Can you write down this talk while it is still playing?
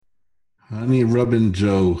Honey Rubbin'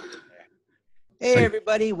 Joe. Hey, Like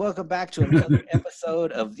everybody, welcome back to another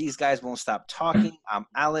episode of These Guys Won't Stop Talking. I'm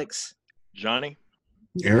Alex, Johnny.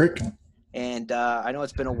 Eric. and I know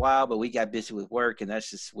it's been a while, but we got busy with work, and that's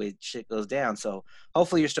just the way shit goes down. So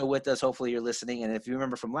hopefully you're still with us. Hopefully you're listening. And if you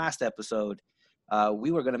remember from last episode,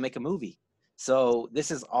 we were going to make a movie. So this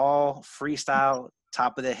is all freestyle,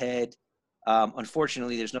 top of the head.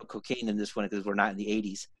 Unfortunately, there's no cocaine in this one because we're not in the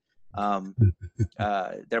 80s.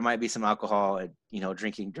 There might be some alcohol and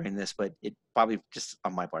drinking during this, but it probably just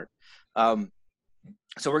on my part.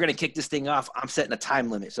 So we're gonna kick this thing off. I'm setting a time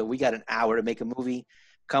limit, so we got an hour to make a movie,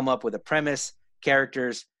 come up with a premise,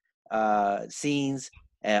 characters, scenes,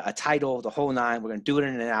 a title, the whole nine. We're gonna do it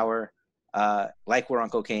in an hour, like we're on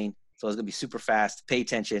cocaine. So it's gonna be super fast. Pay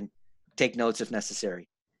attention, take notes if necessary.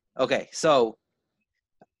 Okay, so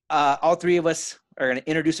all three of us are going to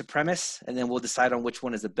introduce a premise, and then we'll decide on which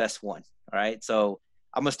one is the best one. All right. So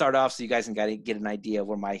I'm going to start off so you guys can get an idea of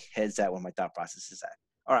where my head's at, where my thought process is at.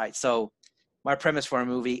 All right. So my premise for a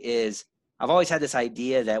movie is I've always had this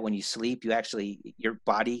idea that when you sleep, your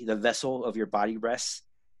body, the vessel of your body rests,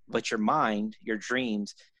 but your mind, your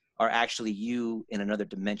dreams are actually you in another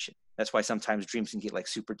dimension. That's why sometimes dreams can get like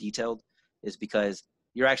super detailed, is because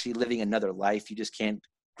you're actually living another life. You just can't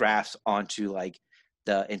grasp onto like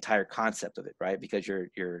the entire concept of it, right? Because you're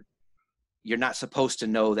not supposed to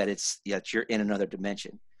know that you're in another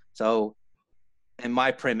dimension. So in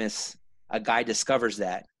my premise, a guy discovers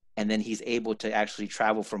that, and then he's able to actually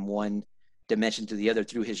travel from one dimension to the other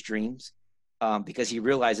through his dreams, because he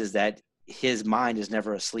realizes that his mind is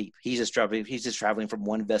never asleep. He's just traveling from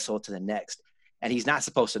one vessel to the next, and he's not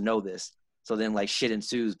supposed to know this. So then like shit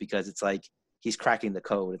ensues because it's like he's cracking the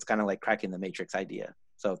code. It's kind of like cracking the Matrix idea.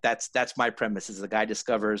 So that's my premise, is the guy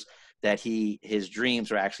discovers that his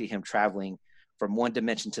dreams are actually him traveling from one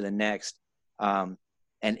dimension to the next. And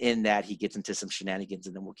in that he gets into some shenanigans,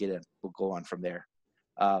 and then we'll go on from there.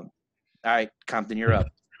 All right, Compton, you're up.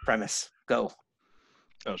 Premise, go.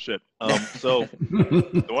 Oh shit. So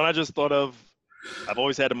the one I just thought of, I've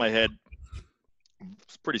always had in my head,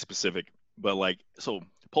 it's pretty specific, but like, so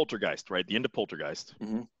Poltergeist, right? The end of Poltergeist,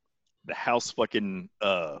 Mm-hmm. the house fucking,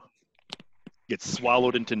 gets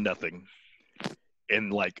swallowed into nothing,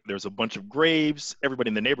 and like there's a bunch of graves. Everybody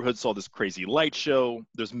in the neighborhood saw this crazy light show.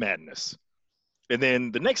 There's madness, and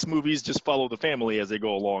then the next movies just follow the family as they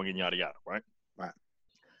go along and yada yada, right? Right.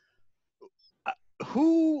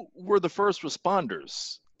 Who were the first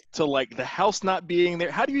responders to like the house not being there?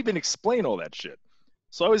 How do you even explain all that shit?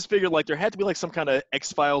 So I always figured like there had to be like some kind of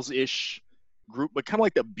X-Files ish group, but kind of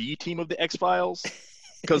like the B team of the X-Files.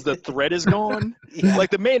 Because the threat is gone. Yeah.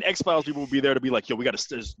 Like the main X-Files people will be there to be like, yo, we got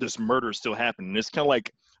to, this murder still happening. And it's kind of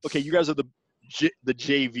like, okay, you guys are the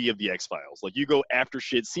JV of the X-Files. Like you go after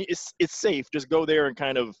shit. See, it's safe. Just go there and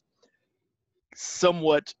kind of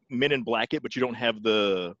somewhat Men in Black it, but you don't have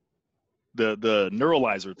the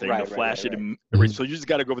neuralizer thing to flash it. And so you just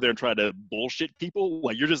got to go over there and try to bullshit people.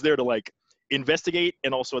 Like you're just there to like investigate,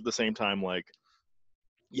 and also at the same time, like,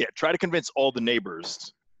 yeah, try to convince all the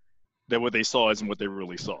neighbors that what they saw isn't what they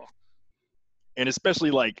really saw. And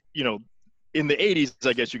especially like, in the 80s,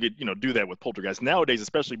 I guess you could, do that with Poltergeist. Nowadays,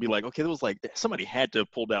 especially be like, okay, there was like, somebody had to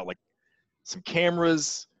have pulled out like some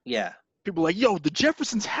cameras. Yeah. People like, yo, the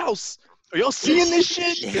Jefferson's house. Are y'all seeing this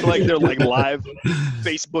shit? And like, they're like live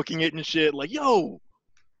Facebooking it and shit. Like, yo,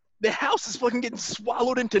 the house is fucking getting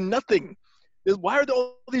swallowed into nothing. Why are there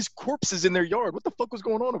all these corpses in their yard? What the fuck was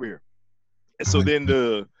going on over here? And so then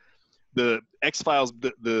the X-Files,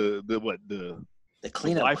 the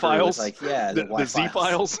cleanup Y-Files, like, yeah, the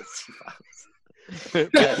Z-Files. they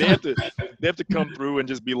have to come through and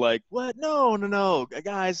just be like, what? No,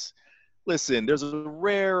 guys, listen, there's a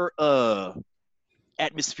rare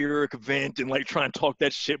atmospheric event, and like try and talk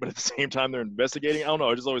that shit, but at the same time they're investigating. I don't know.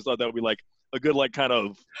 I just always thought that would be like a good like kind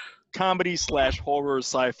of comedy / horror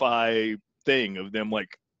sci-fi thing of them like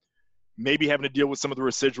maybe having to deal with some of the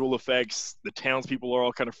residual effects. The townspeople are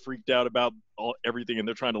all kind of freaked out about everything, and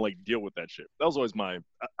they're trying to like deal with that shit. That was always I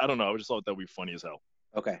don't know. I just thought that would be funny as hell.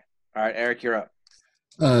 Okay. All right, Eric, you're up.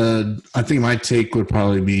 I think my take would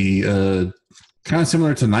probably be kind of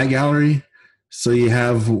similar to Night Gallery. So you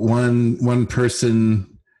have one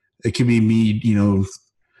person. It could be me,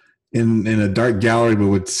 in a dark gallery, but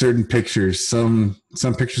with certain pictures. Some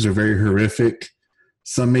pictures are very horrific.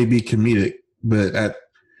 Some may be comedic,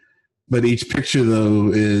 but each picture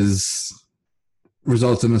though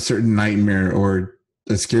results in a certain nightmare or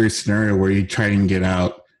a scary scenario where you try and get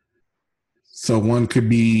out. So one could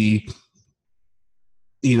be,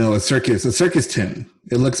 a circus tent.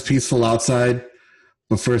 It looks peaceful outside,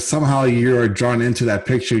 but somehow you are drawn into that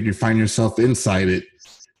picture and you find yourself inside it.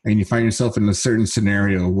 and you find yourself in a certain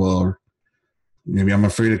scenario. Well, maybe I'm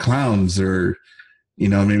afraid of clowns, or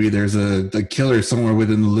maybe there's a killer somewhere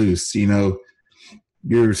within the loose.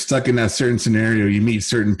 You're stuck in that certain scenario. You meet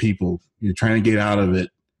certain people. You're trying to get out of it,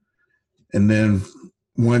 and then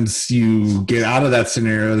once you get out of that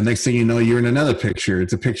scenario, the next thing you know, you're in another picture.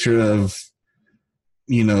 It's a picture of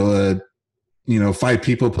 5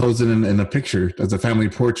 people posing in a picture as a family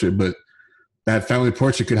portrait, but that family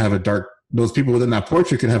portrait could have those people within that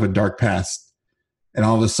portrait could have a dark past. And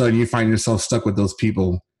all of a sudden you find yourself stuck with those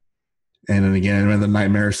people. And then again, another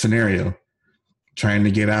nightmare scenario, trying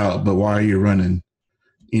to get out, but why are you running?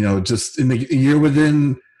 Just you're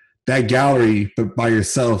within that gallery, but by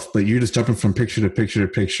yourself, but you're just jumping from picture to picture to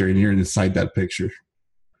picture, and you're inside that picture.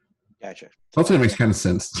 Gotcha. Hopefully it makes kind of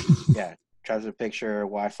sense. Yeah. Traps a picture,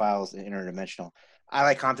 Y-Files, and interdimensional. I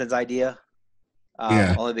like Compton's idea.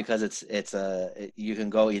 Only because you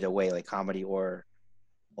can go either way, like comedy or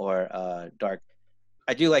dark.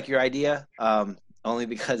 I do like your idea, only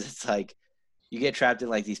because it's like you get trapped in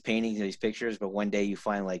like these paintings and these pictures, but one day you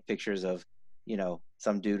find like pictures of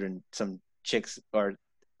some dude and some chicks or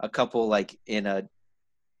a couple like in a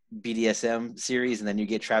BDSM series, and then you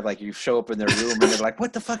get trapped, like you show up in their room and they're like,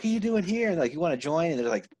 what the fuck are you doing here? And like, you want to join? And they're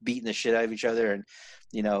like beating the shit out of each other and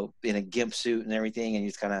in a gimp suit and everything, and you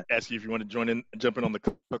just kind of ask you if you want to jump in on the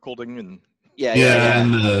cuckolding and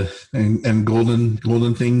and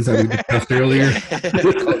golden things that we discussed earlier.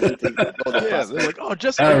 Yeah, they're like, oh,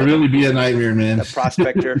 just that would really be a nightmare, man. The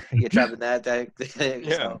prospector, you get trapped in that.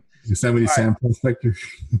 Yeah. So. Yosemite Sam prospector.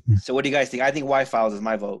 So what do you guys think? I think Y-Files is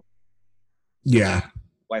my vote. Yeah.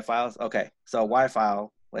 Y-Files? Okay. So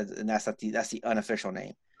Y-File, and that's the unofficial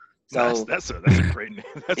name. So that's a great name.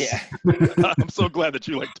 I'm so glad that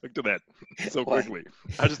you took to that so quickly.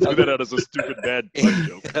 I just threw that out as a stupid bad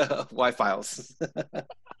joke. Y-Files.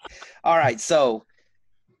 All right, so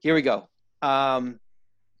here we go.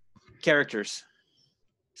 Characters.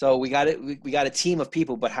 So we got it. We got a team of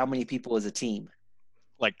people, but how many people is a team?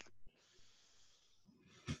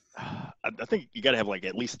 I think you got to have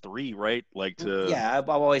at least 3, right? Yeah, I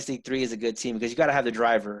always think 3 is a good team because you got to have the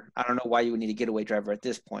driver. I don't know why you would need a getaway driver at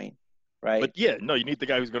this point, right? But yeah, no, you need the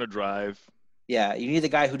guy who's going to drive. Yeah, you need the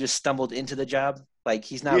guy who just stumbled into the job. Like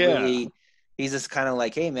he's not really. He's just kind of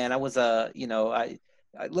like, hey man, I was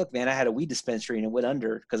look man, I had a weed dispensary and it went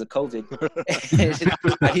under because of COVID.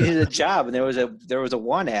 I needed a job, and there was a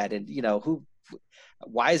want ad, and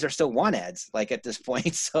why is there still want ads at this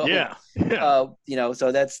point? So so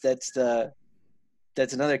that's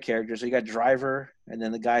another character. So you got driver, and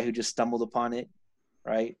then the guy who just stumbled upon it,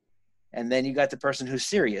 right? And then you got the person who's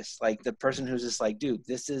serious, like the person who's just like, dude,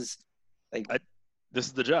 this is this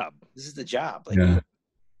is the job. This is the job.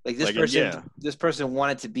 This person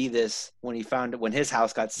wanted to be this when his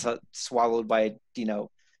house got swallowed by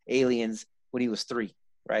aliens when he was 3,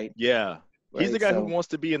 right? Yeah, he's the guy who wants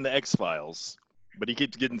to be in the X-Files. But he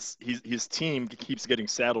keeps getting his team keeps getting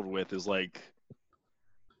saddled with is the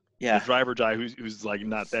driver guy who's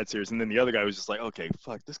not that serious, and then the other guy who's just like, okay,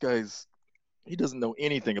 fuck, this guy's he doesn't know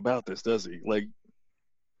anything about this, does he? Whoa,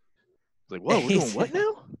 we're doing what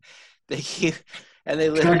now? They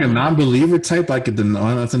live like a non-believer type, like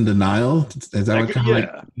that's in denial. Is that what kind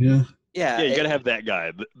of Yeah, you gotta have that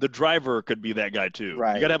guy. The driver could be that guy too.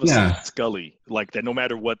 Right. You gotta have a Scully like that. No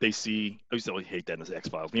matter what they see, I used to always hate that in the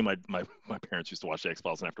X-Files. Me and my parents used to watch the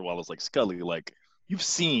X-Files, and after a while, I was like, Scully, you've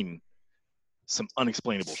seen some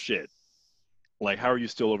unexplainable shit. How are you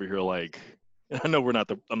still over here? I know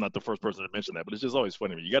I'm not the first person to mention that, but it's just always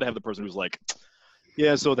funny. You gotta have the person who's like,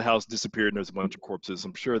 yeah, so the house disappeared and there's a bunch of corpses.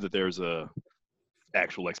 I'm sure that there's a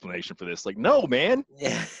actual explanation for this. No, man.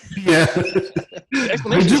 Yeah.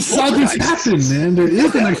 I just saw this happen, man. There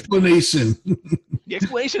is an explanation. The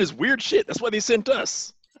explanation is weird shit. That's why they sent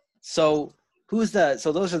us. So those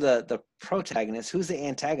are the protagonists. Who's the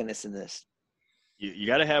antagonist in this? You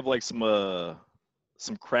got to have some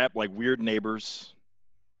crap weird neighbors.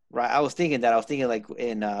 Right. I was thinking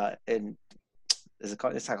in is it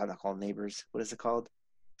called? It's not called neighbors. What is it called?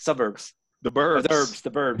 Suburbs. The Burbs.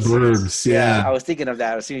 The Burbs. Burbs, yeah. I was thinking of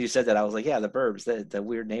that. As soon as you said that, I was like, yeah, the Burbs, the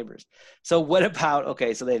weird neighbors. So what about,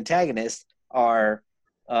 so the antagonists are,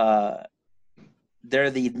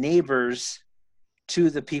 they're the neighbors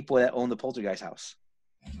to the people that own the poltergeist house.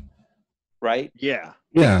 Right? Yeah.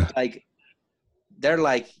 Yeah. They're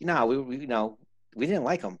like, no, we didn't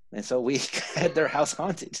like them. And so we had their house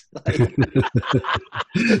haunted. We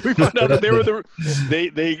found out that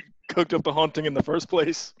they cooked up the haunting in the first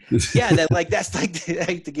place. Yeah, that's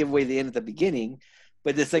to give away the end at the beginning,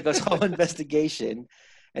 but it's a whole investigation,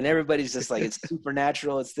 and everybody's just like, it's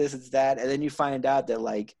supernatural, it's this, it's that, and then you find out that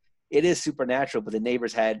it is supernatural. But the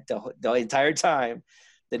neighbors had the entire time.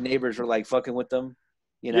 The neighbors were like fucking with them,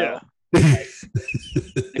 you know. Yeah.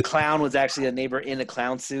 The clown was actually a neighbor in a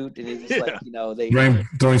clown suit, and it's like, you know, they Right,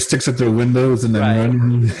 throwing sticks at their windows and then Right.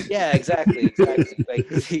 running. Yeah, exactly. Like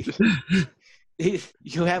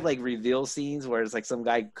you have like reveal scenes where it's like some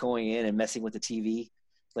guy going in and messing with the TV.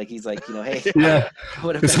 Like he's like, you know, hey, Yeah,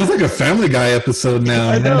 what it sounds like a Family Guy episode now.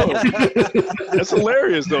 I know. That's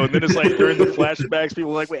hilarious though. And then it's like during the flashbacks,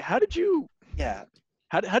 people are like, wait, how did you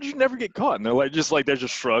never get caught? And they're like, they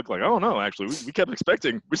just shrug, like, oh no, actually, we kept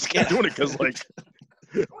expecting, we just kept doing it because like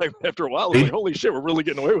after a while, it's like, holy shit, we're really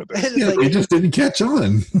getting away with this. Yeah, they just didn't catch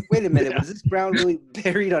on. Wait a minute, was this ground really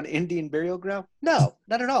buried on Indian burial ground? No,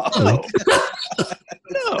 not at all. No.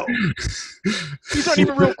 No. These aren't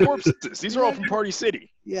even real corpses. These are all from Party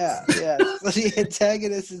City. Yeah. So the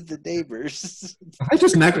antagonist is the neighbors. I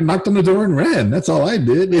just knocked on the door and ran. That's all I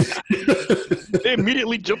did. They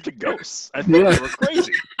immediately jumped to ghosts. I think they were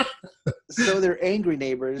crazy. So they're angry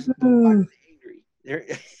neighbors. But why are they angry? They're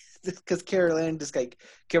because Carol Ann just like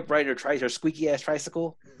kept riding her squeaky ass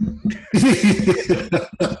tricycle.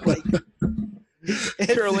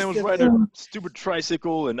 Carol Ann was riding a stupid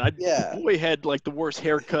tricycle, and the boy had like the worst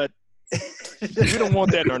haircut. We don't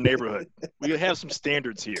want that in our neighborhood. We have some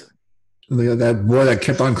standards here. That boy that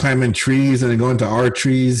kept on climbing trees and then going to our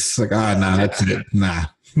trees. Like, nah, that's it. Nah.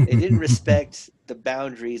 They didn't respect the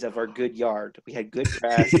boundaries of our good yard. We had good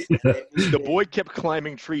grass. The boy kept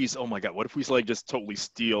climbing trees. Oh my god! What if we like just totally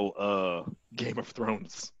steal Game of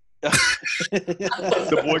Thrones?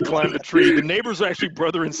 The boy climbed the tree. The neighbors are actually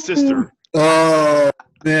brother and sister. Oh,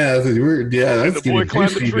 yeah, that's weird. Yeah, that's and the boy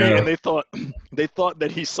climbed the tree, and they thought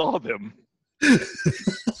that he saw them.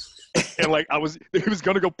 And like he was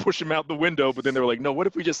gonna go push him out the window, but then they were like, no, what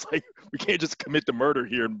if we just like we can't just commit the murder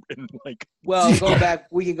here and like. Well, go back.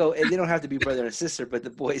 We can go. And they don't have to be brother and sister, but the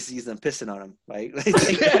boy sees them pissing on him, right?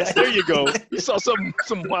 Yes, there you go. You saw some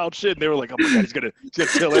wild shit, and they were like, oh my god, he's gonna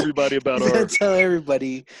tell everybody about tell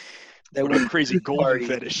everybody that we're crazy golden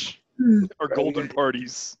fetish or golden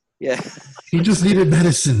parties. Yeah. He just needed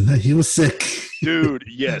medicine. He was sick. Dude,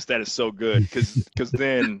 yes, that is so good. Because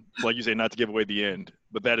then, like you say, not to give away the end,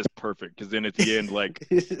 but that is perfect. Because then at the end, like,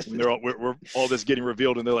 we're all this getting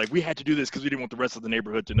revealed, and they're like, we had to do this because we didn't want the rest of the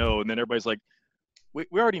neighborhood to know. And then everybody's like, we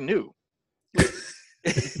already knew.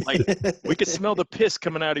 Like, we could smell the piss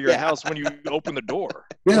coming out of your house when you open the door.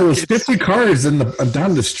 Yeah, there's 50 cars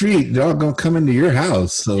down the street. They're all going to come into your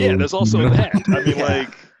house. So yeah, there's also that. I mean,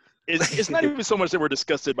 like, it's not even so much that we're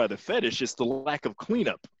disgusted by the fetish; it's the lack of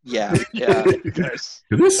cleanup. Yeah. You guys.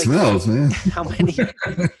 This smells, man. How many?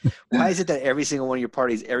 Why is it that every single one of your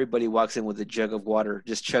parties, everybody walks in with a jug of water,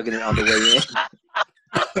 just chugging it on the way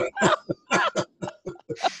in?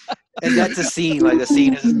 And that's a scene. Like the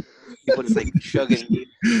scene is people just like chugging,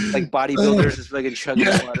 like bodybuilders just fucking chugging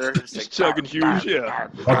water, just like chugging huge. Yeah,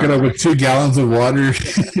 walking up with 2 gallons of water.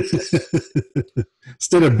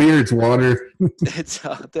 Instead of beer, it's water. It's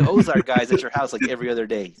the Ozark guys at your house like every other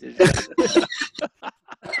day.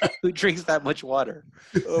 Who drinks that much water?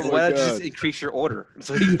 Oh why not just increase your order?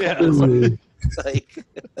 So like,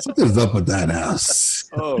 something's up with that house.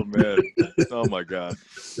 Oh man! Oh my god!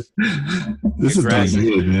 This is not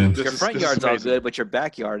good, man. Your front yard's all good, but your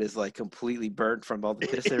backyard is like completely burnt from all the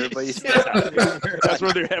piss everybody's. That's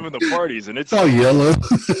where they're having the parties, and it's all yellow.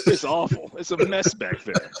 It's awful. It's a mess back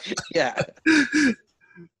there. Yeah.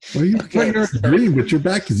 Well, your front yard's green, but your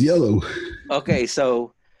back is yellow. Okay,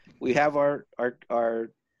 so we have our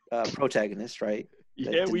protagonist, right?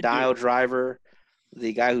 Yeah, the we dial do. driver,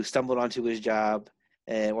 the guy who stumbled onto his job,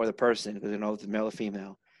 or the person, because know if it's male or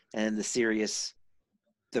female, and the serious,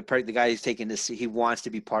 the guy who's taking this, he wants to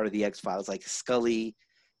be part of the X-Files. Like Scully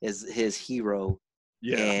is his hero,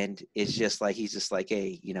 and it's just like he's just like,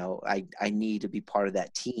 hey, you know, I need to be part of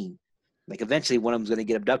that team. Like eventually, one of them's going to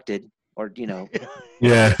get abducted, or you know,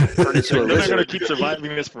 turn into a lizard. They're not going to keep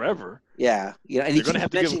surviving this forever. Yeah, you know, and they're going to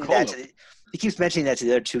have to give a call. He keeps mentioning that to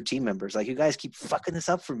the other 2 team members. Like, you guys keep fucking this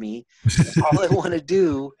up for me. All I want to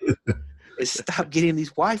do is stop getting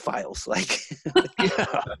these Y files. Like,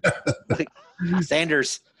 like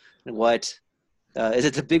Sanders, what? Is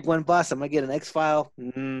it the big one, boss? I'm gonna get an X file.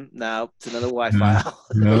 No, it's another Y file.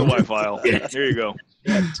 Another Y file. There you go.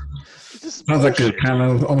 Sounds like a kind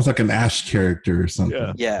of almost like an Ash character or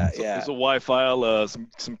something. Yeah. It's a Y file.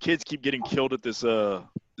 Some kids keep getting killed at this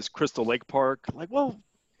Crystal Lake Park. Like, well,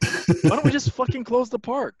 why don't we just fucking close the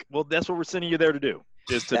park? Well, that's what we're sending you there to do,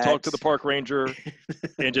 is to talk to the park ranger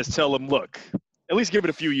and just tell them, look, at least give it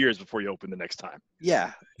a few years before you open the next time.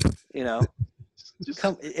 Yeah, you know,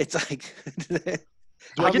 it's like,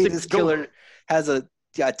 obviously this killer has a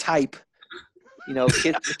type You know,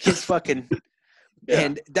 kids fucking. Yeah.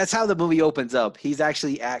 And that's how the movie opens up. He's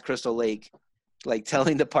actually at Crystal Lake, like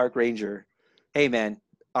telling the park ranger, "Hey, man,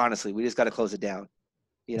 honestly, we just got to close it down."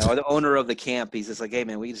 You know, or the owner of the camp, he's just like, "Hey,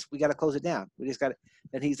 man, we got to close it down. We just got to."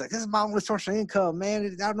 And he's like, "This is my only source of income, man.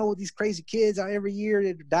 I don't know what these crazy kids are every year.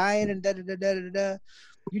 They're dying and da da da da da da.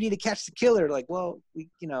 You need to catch the killer." Like, well,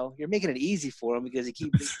 you're making it easy for him because he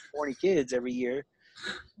keeps 40 kids every year,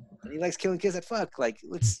 and he likes killing kids that fuck. Like,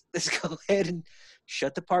 let's go ahead and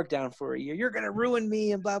shut the park down for a year. You're gonna ruin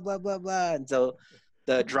me and blah blah blah blah. And so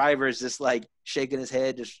the driver's just like shaking his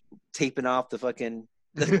head, just taping off the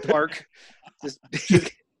park.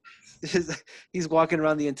 He's walking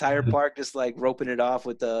around the entire park, just like roping it off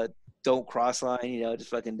with the "don't cross" line, just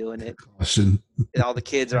fucking doing it. Caution. And all the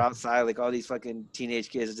kids are outside, like all these fucking teenage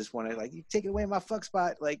kids just want to, like, "You take away my fuck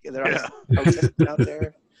spot," like they're all just protesting out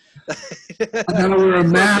there. I gotta wear a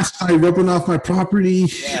mask. I'm ripping off my property.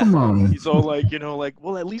 Yeah. Come on. He's all like,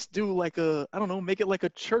 well, at least do like make it like a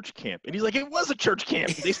church camp. And he's like, it was a church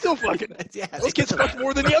camp. They still fucking, those kids fuck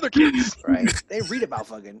more than the other kids. Right? They read about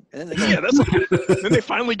fucking, and then they go, yeah, then they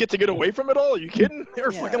finally get away from it all. Are you kidding?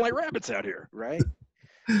 They're fucking like rabbits out here. Right?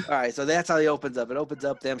 All right, so that's how it opens up. It opens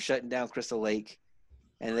up them shutting down Crystal Lake,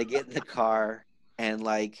 and they get in the car, and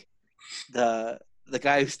like the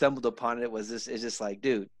guy who stumbled upon it is just like,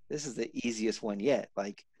 dude, this is the easiest one yet.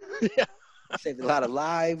 Like, saved a lot of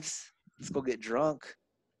lives. Let's go get drunk.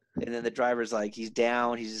 And then the driver's like, he's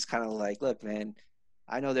down. He's just kind of like, look, man,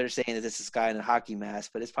 I know they're saying that this is a guy in a hockey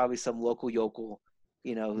mask, but it's probably some local yokel,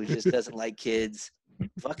 who just doesn't like kids.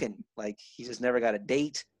 Fucking, like, he just never got a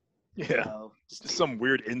date. Yeah. Just some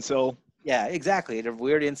weird incel. Yeah, exactly. A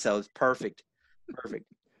weird incel is perfect.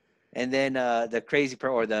 And then the crazy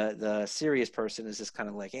or the serious person is just kind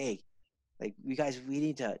of like, hey, like, you guys, we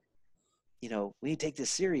need to take this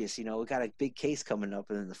serious. We got a big case coming up.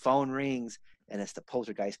 And then the phone rings, and it's the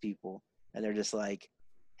poltergeist people. And they're just like,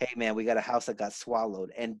 hey, man, we got a house that got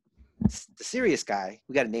swallowed. And the serious guy,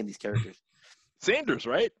 we got to name these characters. Sanders,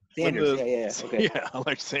 right? Sanders, yeah. Okay. Yeah, I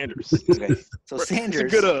like Sanders. Okay. So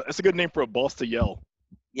Sanders. It's a good name for a boss to yell.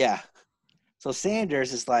 Yeah. So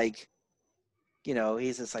Sanders is like,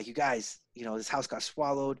 he's just like, you guys, this house got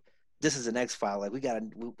swallowed. This is an X-File. Like,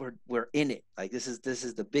 we're in it. Like, this is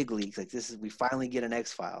the big leagues. Like, we finally get an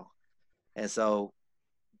X-File. And so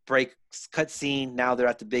cut scene. Now they're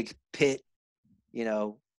at the big pit,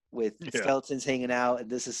 with skeletons hanging out and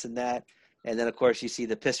this and that. And then, of course, you see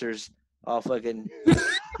the pissers all fucking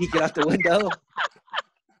peeking out the window.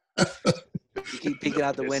 You keep peeking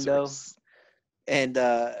out the window. And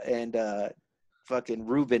fucking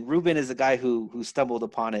Ruben. Ruben is the guy who stumbled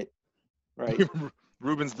upon it, right?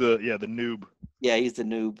 Ruben's the noob. Yeah, he's the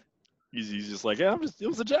noob. He's just like, it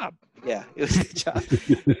was a job. Yeah, it was a job.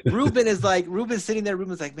 Ruben's sitting there.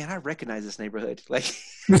 Ruben's like, man, I recognize this neighborhood. Like,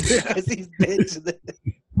 because he's been to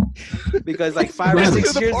because like 5 or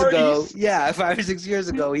 6 years ago, 5 or 6 years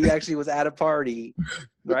ago, he actually was at a party,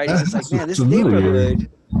 right? He's just like, man, this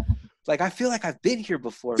neighborhood. Like, I feel like I've been here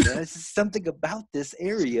before, man. There's something about this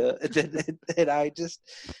area that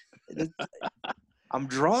I'm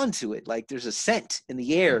drawn to it. Like, there's a scent in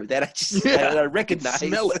the air that I recognize.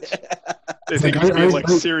 Smell it. They think he's being like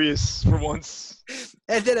serious for once.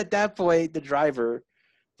 And then at that point, the driver,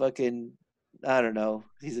 fucking, I don't know.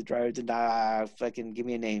 He's a driver. Fucking give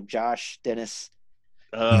me a name. Josh, Dennis.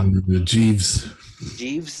 Jeeves.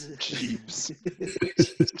 Jeeves.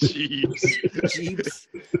 Jeeves.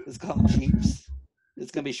 It's called Jeeves.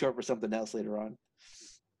 It's gonna be short for something else later on.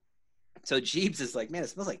 So Jeeves is like, man, it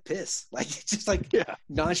smells like piss. Like, just like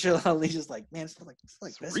nonchalantly, just like, man, it smells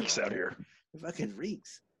like piss. It reeks out here. It fucking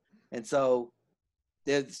reeks. And so,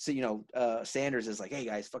 Sanders is like, hey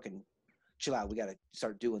guys, fucking chill out. We got to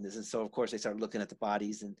start doing this. And so, of course, they start looking at the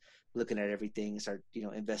bodies and looking at everything and start,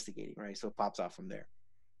 investigating, right? So it pops off from there.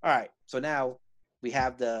 All right. So now we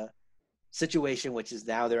have the situation, which is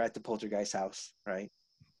now they're at the poltergeist house, right?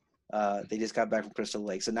 They just got back from Crystal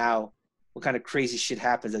Lake. So now what kind of crazy shit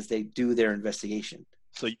happens as they do their investigation?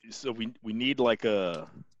 So we need like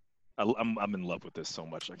I'm in love with this so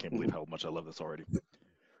much. I can't believe how much I love this already.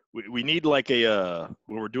 We need like when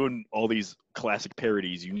we're doing all these classic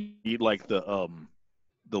parodies, you need like the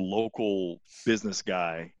local business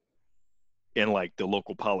guy and like the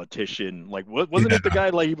local politician. Like, wasn't it the guy,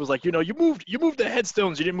 like, he was like, you moved the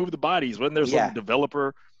headstones, you didn't move the bodies. Wasn't there some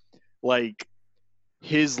developer, like,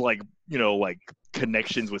 his like, like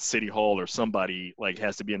connections with City Hall or somebody like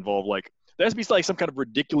has to be involved? Like, there has to be like some kind of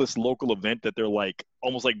ridiculous local event that they're like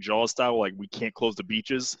almost like Jaws style, like we can't close the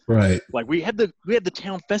beaches. Right. Like we had the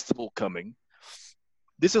town festival coming.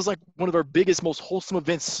 This is like one of our biggest, most wholesome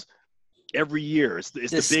events every year. It's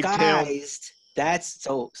the big town. That's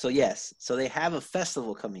so yes. So they have a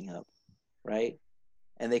festival coming up, right?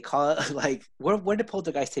 And they call it like where did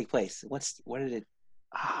Poltergeist take place? Where did it?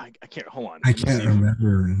 I can't. Hold on. I Let me can't see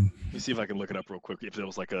remember. Let me see if I can look it up real quick. If there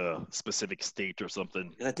was like a specific state or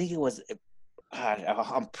something. I think it was.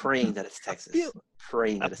 I'm praying that it's Texas.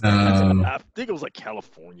 Praying that it's I Texas. think it was like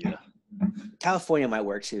California. California might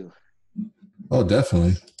work too. Oh,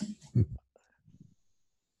 definitely. And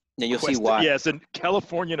you'll see why. Yeah, it's in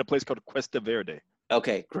California in a place called Cuesta Verde.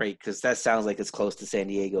 Okay, great, because that sounds like it's close to San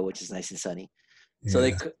Diego, which is nice and sunny. Yeah.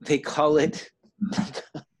 So they call it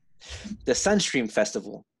the Sunstream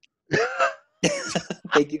Festival.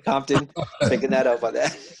 Thank you, Compton, picking that up on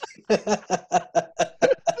that.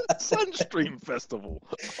 Sunstream Festival.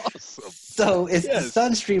 Awesome. So it's the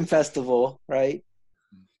Sunstream Festival, right?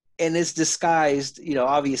 And it's disguised,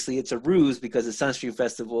 obviously it's a ruse because the Sunstream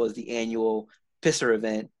Festival is the annual pisser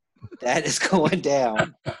event that is going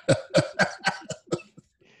down.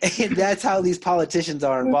 And that's how these politicians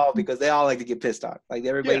are involved because they all like to get pissed off. Like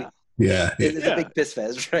everybody, it's a big piss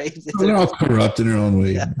fest, right? They're all corrupt in their own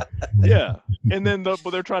way. Yeah. And then but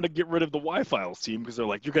they're trying to get rid of the Wi-Fi team because they're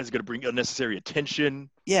like, you guys are going to bring unnecessary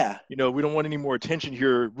attention. Yeah. We don't want any more attention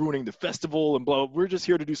here ruining the festival and blah. We're just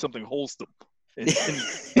here to do something wholesome.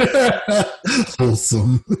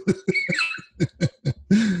 Wholesome.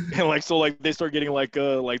 And they start getting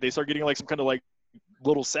some kind of like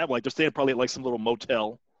little satellite. They're staying probably at like some little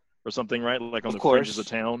motel or something, right? Like on the fringes of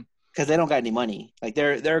town. Because they don't got any money. Like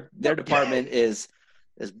their department is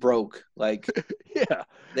broke. Like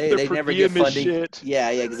they never get funding. Shit. Yeah,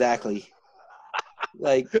 exactly.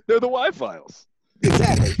 Like they're the Y-Files.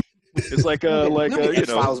 Exactly. It's like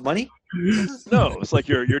Files money. No, it's like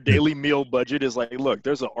your daily meal budget is like, look,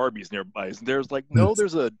 there's a Arby's nearby. And there's like, no,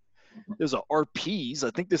 there's a RP's.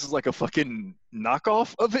 I think this is like a fucking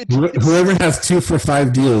knockoff of it. Whoever has 2 for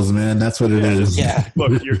 $5 deals, man, that's what it is. Yeah.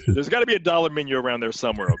 Look, there's got to be a dollar menu around there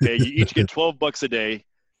somewhere. Okay, you each get $12 a day.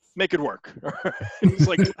 Make it work. It's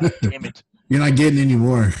like, God damn it. You're not getting any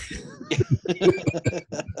more.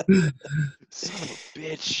 Son of a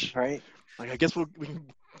bitch. Right. Like, I guess we can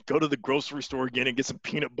go to the grocery store again and get some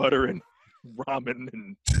peanut butter and ramen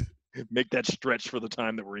and make that stretch for the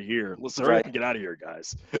time that we're here. Let's hurry up and get out of here,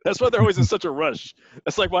 guys. That's why they're always in such a rush.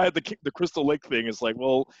 That's like why I had the Crystal Lake thing. It's like,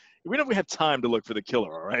 well, we don't have time to look for the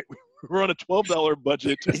killer, all right? We're on a $12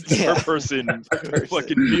 budget per person,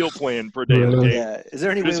 fucking meal plan per day. Okay? Yeah. Is there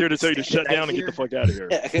any way just here to tell you to shut down and get the fuck out of here?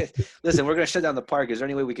 Yeah. Listen, we're gonna shut down the park. Is there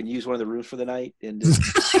any way we can use one of the rooms for the night? And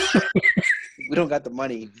we don't got the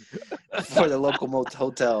money for the local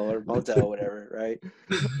hotel or motel, or whatever, right?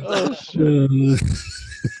 Oh shit.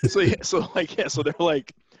 So they're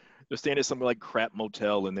staying at some like crap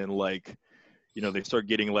motel, and then like, they start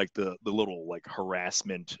getting like the little like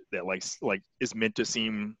harassment that like is meant to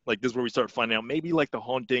seem like this is where we start finding out maybe like the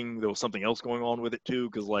haunting, there was something else going on with it too,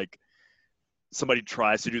 because like somebody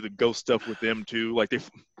tries to do the ghost stuff with them too. Like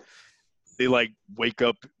they like wake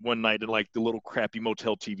up one night and like the little crappy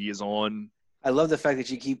motel TV is on. I love the fact that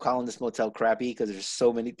you keep calling this motel crappy because there's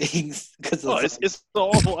so many things. It's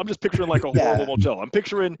awful. I'm just picturing like a horrible motel. I'm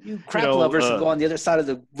picturing you crap lovers who go on the other side of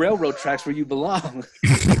the railroad tracks where you belong.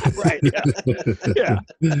 Right. Yeah.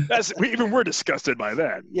 We're disgusted by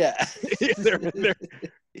that. Yeah.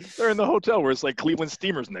 They're in the hotel where it's like Cleveland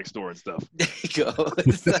Steamers next door and stuff. There you go.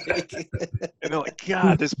 And they're like,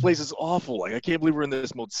 God, this place is awful. Like, I can't believe we're in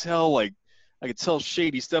this motel. Like, I could tell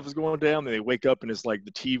shady stuff is going down. And they wake up and it's like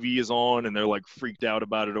the TV is on and they're like freaked out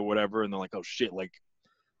about it or whatever. And they're like, oh shit, like,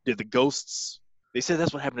 did the ghosts, they said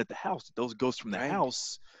that's what happened at the house. Did those ghosts from the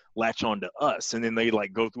house latch on to us? And then they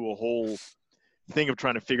like go through a whole thing of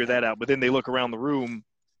trying to figure that out. But then they look around the room.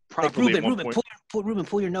 Probably like, Ruben,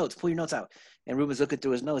 pull your notes out. And Ruben's looking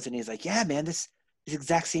through his notes and he's like, yeah, man, this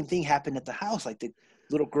exact same thing happened at the house. Like the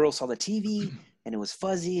little girl saw the TV and it was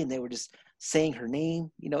fuzzy and they were just saying her name,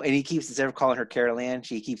 and he keeps, instead of calling her Carol Ann,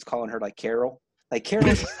 she keeps calling her like Carol. Like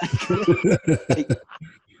Carol.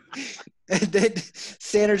 And then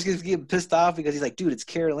Sanders gets getting pissed off because he's like, dude, it's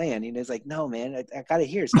Carol Ann. He's like, no, man, I got it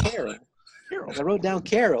here. It's Carol. Carol. I wrote down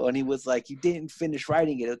Carol. And he was like, you didn't finish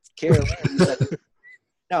writing it. It's Carol Ann. He's like,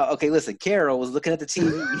 no, okay, listen, Carol was looking at the TV.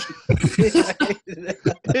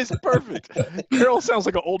 It's perfect. Carol sounds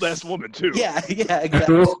like an old-ass woman, too. Yeah,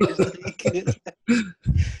 exactly.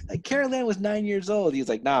 Like, Carol Ann was 9 years old. He was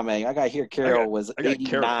like, nah, man, I got here. Carol was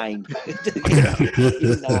 89.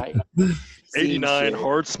 89. 89,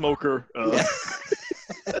 hard smoker.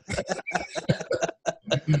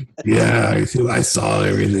 Yeah, I saw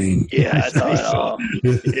everything. Yeah, I saw it all.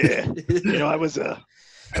 Yeah. I was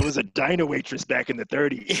I was a diner waitress back in the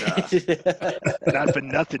 30s. Not for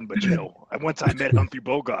nothing, but I met Humphrey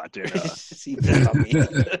Bogart. And, See, that's not me.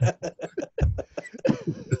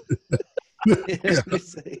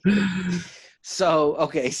 So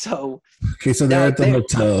they're at the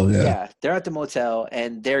motel. Yeah, they're at the motel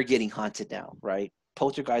and they're getting hunted now, right?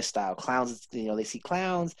 Poltergeist style. Clowns, they see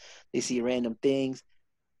clowns, they see random things.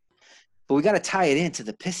 But we got to tie it into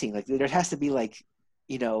the pissing. Like there has to be like,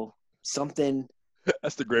 something.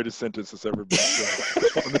 That's the greatest sentence that's ever been said.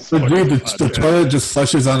 The toilet just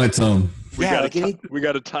flushes on its own. We got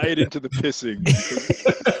to tie it into the pissing.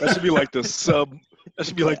 That should be like the sub. That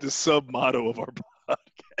should be like the sub motto of our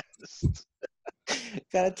podcast.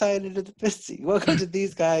 Gotta tie it into the pissing. Welcome to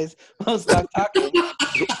These Guys Won't Stop Talking.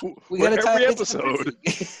 We gotta tie it into the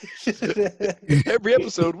pissing. Every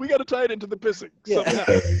episode, we gotta tie it into the pissing. Yeah.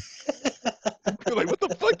 You're like, what the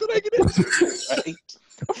fuck did I get into? Right.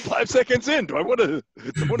 5 seconds in, do I want to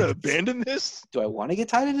abandon this? Do I want to get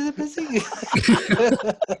tied into the pissing?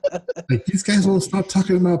 Like, these guys won't stop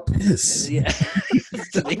talking about piss. Yeah,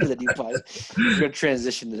 that's the name of the new pod. We're gonna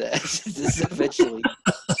transition to that this eventually.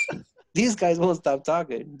 These guys won't stop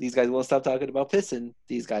talking. These guys won't stop talking about pissing.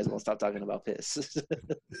 These guys won't stop talking about piss.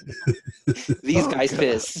 These guys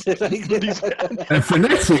piss. And for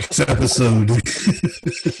next week's episode,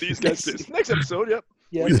 these guys piss. Next episode, yep.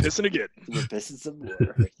 We're pissing again. We're pissing some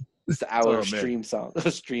more. It's our stream song.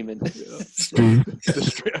 Streaming. Yeah.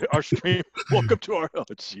 Our stream. Welcome to our. Oh,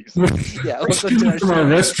 jeez. Yeah, welcome to our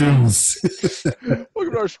restrooms.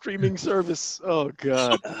 Welcome to our streaming service. Oh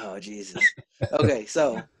God. Oh Jesus. Okay,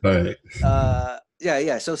 so. All right.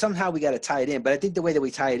 Yeah. So somehow we got to tie it in, but I think the way that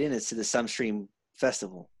we tie it in is to the Sunstream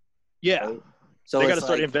Festival. Yeah. Right? So they got to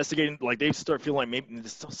start investigating. Like they start feeling like maybe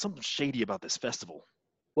there's something shady about this festival.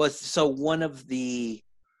 Well, so one of the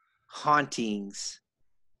hauntings,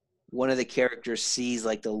 one of the characters sees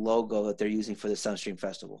like the logo that they're using for the Sunstream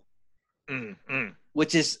Festival,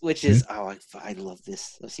 which is oh, I love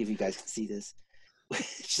this. Let's see if you guys can see this.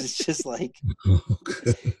 It's just like.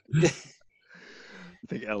 I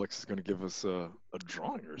think Alex is going to give us a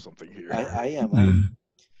drawing or something here. I am.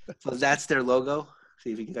 So that's their logo.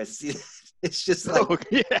 See if you guys see it. It's just like. Oh,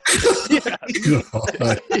 yeah.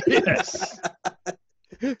 Yes.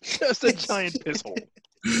 Just a giant piss hole.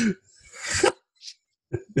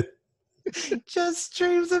 Just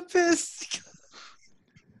streams of piss.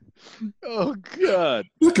 Oh God!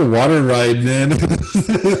 Like a water ride, man.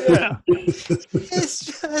 Yeah.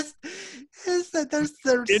 It's that there's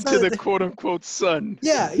the into sun. The quote unquote sun.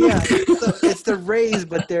 Yeah. It's the rays,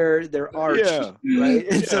 but they're arched, right?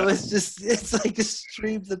 And so it's like a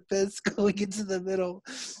stream of piss going into the middle.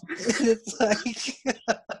 And it's like.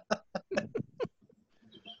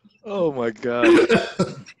 Oh my God.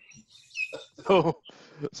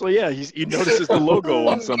 So yeah, he notices the logo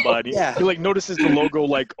on somebody. Yeah. He like notices the logo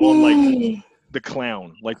like on like the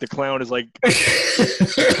clown. Like the clown is like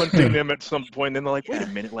hunting them at some point. And then they're like, wait a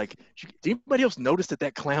minute, like did anybody else notice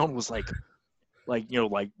that clown was like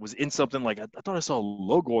was in something? Like I thought I saw a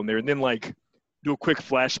logo in there, and then like do a quick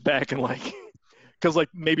flashback and like because like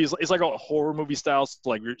maybe it's like a horror movie style, so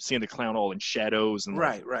like you're seeing the clown all in shadows and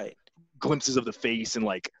like, right. glimpses of the face and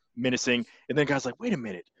like menacing, and then guy's like, wait a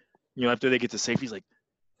minute, after they get to safety, he's like,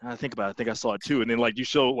 I think about it, I think I saw it too. And then like you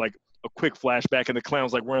show like a quick flashback and the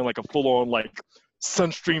clown's like wearing like a full-on like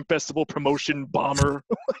Sunstream Festival promotion bomber.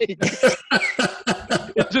 Like,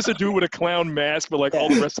 it's just a dude with a clown mask, but like all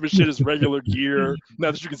the rest of his shit is regular gear.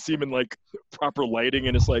 Now that you can see him in like proper lighting,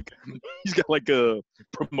 and it's like he's got like a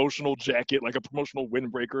promotional jacket, like a promotional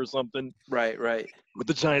windbreaker or something. Right. With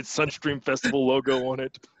the giant Sunstream Festival logo on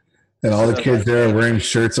it. And all the kids there are wearing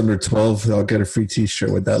shirts under 12. They'll get a free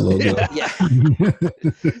T-shirt with that logo.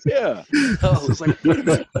 Yeah. Oh, it's like, wait a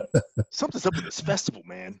minute. Something's up with this festival,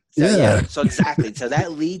 man. So, So exactly. So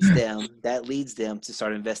that leads them to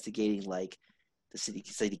start investigating like the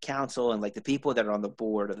city council and like the people that are on the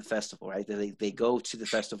board of the festival, right? They go to the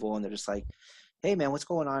festival and they're just like, hey man, what's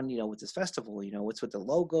going on, with this festival? What's with the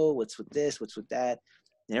logo? What's with this? What's with that?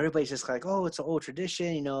 And everybody's just like, oh, it's an old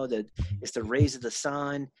tradition, that it's the rays of the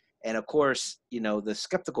sun. And of course, the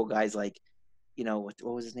skeptical guy's like, what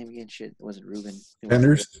was his name again? Shit, it wasn't Ruben.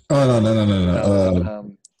 Anders? Oh,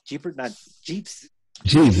 no. Jeeps.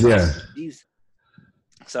 Jeeves, yeah. Jeeves.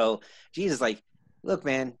 So Jeeves is like, look,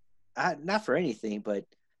 man, not for anything, but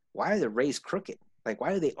why are the rays crooked? Like,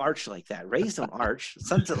 why do they arch like that? Rays don't arch.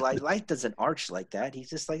 Something like light doesn't arch like that.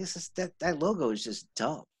 He's just like, it's just that logo is just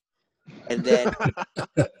dumb. And then,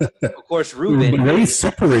 of course, Ruben. They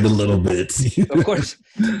separate a little bit. of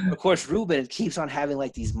course, Ruben keeps on having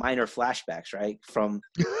like these minor flashbacks, right? From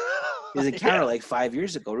his encounter Yeah. like 5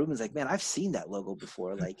 years ago. Ruben's like, man, I've seen that logo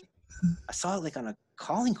before. Like, I saw it like on a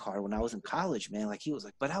calling card when I was in college, man. Like he was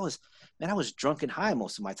like, but I was drunk and high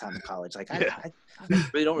most of my time in college. Like Yeah. I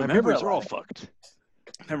really don't My remember. memories a are all lot. fucked.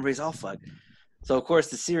 Memories all fucked. So of course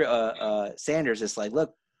Sanders is like,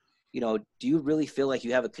 look, you know, do you really feel like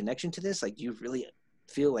you have a connection to this? Like, do you really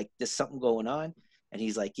feel like there's something going on? And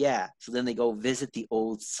he's like, yeah. So then they go visit the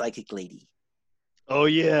old psychic lady. Oh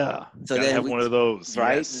yeah. So Gotta then have one of those.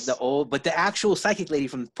 right? Yes. But the actual psychic lady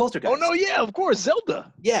from Poltergeist. Oh no, yeah, of course,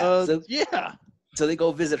 Zelda. Yeah. Yeah. So they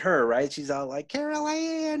go visit her, right? She's all like, Carol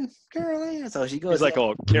Ann. So she goes. He's like,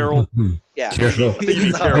 oh, Carol. yeah. Carol. I think you mean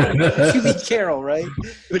He's all Carol. like, you mean Carol, right?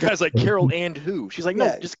 The guy's like, Carol and who? She's like, no,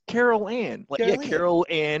 Yeah. just Carol Ann. Like, Carol yeah, Ann. Carol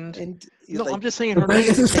and. And he's No, like, I'm just saying her But name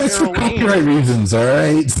it's is just for Carol Ann. copyright reasons, all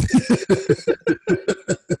right?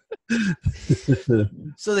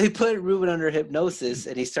 so they put Ruben under hypnosis,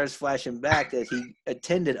 and he starts flashing back that he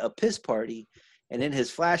attended a piss party, and in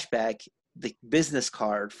his flashback, the business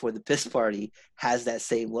card for the piss party has that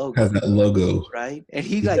same logo. Has that logo. Right, and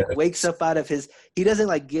he like wakes up out of his. He doesn't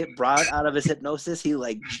like get brought out of his hypnosis. He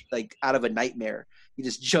like out of a nightmare. He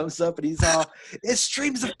just jumps up and he's all, "It's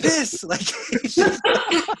streams of piss!" Like,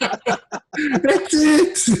 That's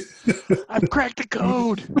it. I've cracked the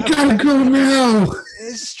code. We gotta go now.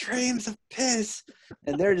 it's streams of piss,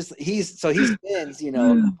 and they're just he spends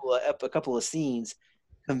a couple of scenes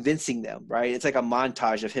convincing them, right? It's like a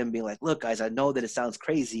montage of him being like, look guys, I know that it sounds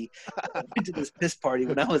crazy. I went to this piss party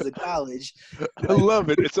when I was in college. I love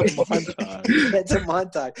it. It's a montage. It's a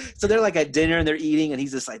montage. So they're like at dinner and they're eating, and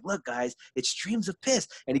he's just like, look guys, it's streams of piss,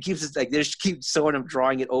 and he keeps it like they just keep showing him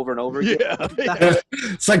drawing it over and over again. Yeah.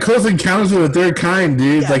 It's like Close Encounters of the Third Kind,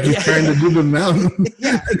 dude. Yeah, Like he's yeah. trying to do the mountain.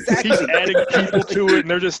 Yeah, exactly. He's adding people to it, and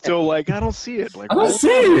they're just still like, I don't see it. Like, I don't what? see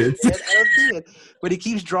it. Man, I don't see it. But he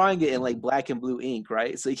keeps drawing it in like black and blue ink,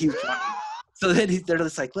 right? So he keeps drawing it. So then they're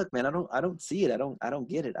just like, look, man, I don't see it. I don't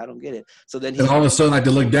get it. So then And all of a sudden, like,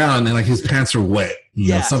 they look down and like his pants are wet. You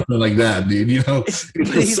know, Yeah. something like that, dude. You know, it's a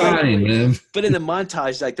he's like- sign, man. But in the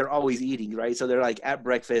montage, like they're always eating, right? So they're like at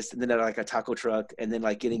breakfast, and then they're like a taco truck, and then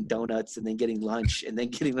like getting donuts, and then getting lunch, and then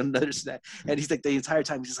getting another snack. And he's like the entire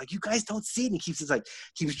time, he's just like, you guys don't see it. And he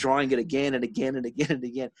keeps drawing it again and again and again and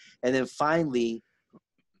again. And then finally,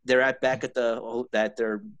 they're back at their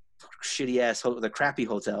shitty ass the crappy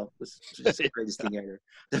hotel, which is the greatest thing ever.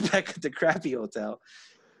 They're back at the crappy hotel,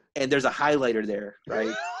 and there's a highlighter there,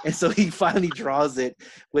 right? And so he finally draws it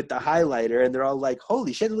with the highlighter, and they're all like,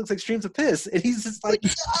 holy shit, it looks like streams of piss. And he's just like,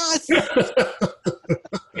 yes,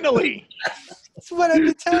 Finally. that's what I've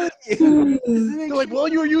been telling you. They're like, well,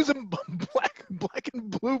 you were using black and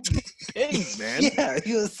blue pens, man. Yeah,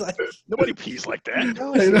 he was like, Nobody pees like that.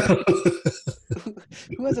 no, I know.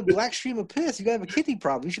 who has a black stream of piss? You gotta have a kidney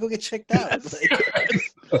problem. You should go get checked out. Like,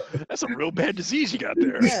 That's a real bad disease you got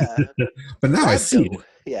there. yeah. But now I see it.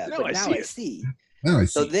 Yeah, Now but I now see I it. see. Now I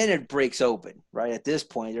So see. then it breaks open, right? At this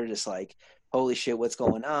point, they're just like, holy shit, what's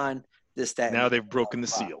going on? This, that. Now and they've broken the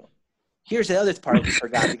blah, blah. seal. Here's the other part we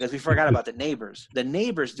forgot, because we forgot about the neighbors. The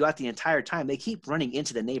neighbors, throughout the entire time, they keep running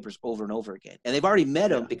into the neighbors over and over again. And they've already met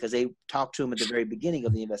them because they talked to them at the very beginning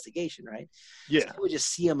of the investigation, right? Yeah. So they would just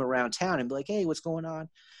see them around town and be like, hey, what's going on?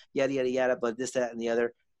 Yada, yada, yada, but this, that, and the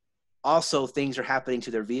other. Also, things are happening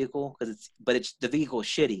to their vehicle, but the vehicle is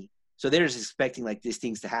shitty. So they're just expecting like these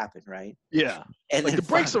things to happen, right? Yeah. And Like then the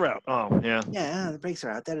brakes are out. Oh, yeah. yeah, the brakes are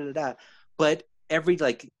out, da da da. But every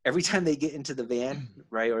time they get into the van,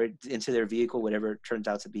 right, or into their vehicle, whatever it turns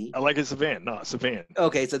out to be. I like it's a van. No, it's a van.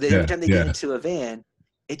 Okay, so every time they get into a van,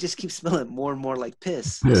 it just keeps smelling more and more like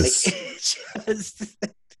piss. Piss. Like, it's just,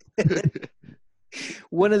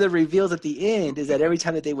 one of the reveals at the end is that every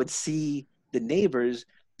time that they would see the neighbors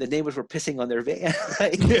were pissing on their van.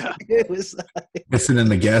 Like, Yeah. it was like, Pissing in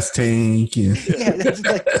the gas tank. Yeah. yeah, that's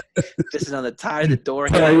like pissing on the tire, the door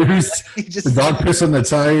handle. Tires. You The just dog piss on the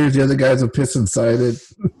tires. The other guys will piss inside it.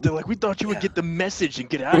 They're like, we thought you would Yeah. get the message and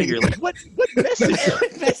get out of here. Like, what message?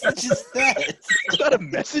 what message is that? It's not a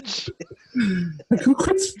message. Like, who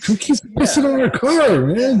keeps pissing on our car,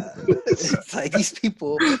 man? It's like these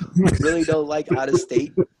people really don't like out of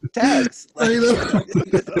state tags. Like, I know.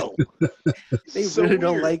 No. they So really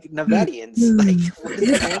don't weird. like Nevadians. Like, what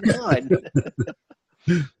is going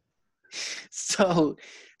on?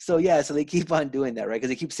 So yeah, so they keep on doing that, right? Because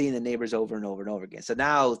they keep seeing the neighbors over and over and over again. So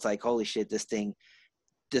now it's like, holy shit,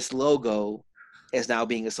 this logo is now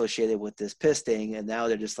being associated with this piss thing, and now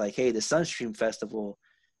they're just like, hey, the Sunstream Festival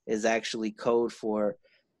is actually code for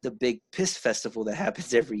the big piss festival that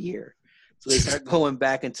happens every year. So they start going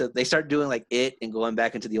back they start doing like it and going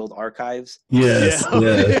back into the old archives. Yes,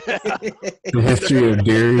 yeah. The history of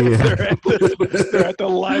Derry. They're at the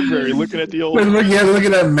library looking at the old.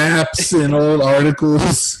 Looking at maps and old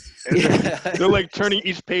articles. Yeah. They're like turning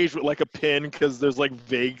each page with like a pen because there's like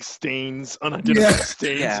vague stains, unidentified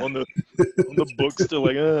stains on the books. They're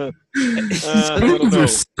like, I don't know.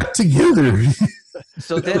 Stuck together.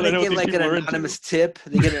 So then they get like an anonymous tip.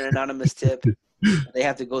 They get an anonymous tip. They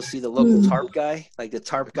have to go see the local tarp guy. Like the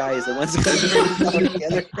tarp guy is the ones that bring it all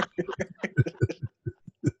together.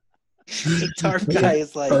 The tarp guy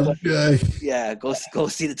is like, yeah, go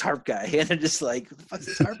see the tarp guy. And they're just like, what the fuck's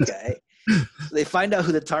the tarp guy? So they find out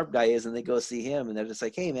who the tarp guy is and they go see him. And they're just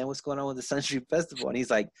like, hey, man, what's going on with the Sunstream Festival? And he's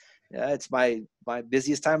like, yeah, it's my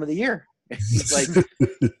busiest time of the year. He's like,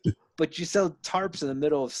 but you sell tarps in the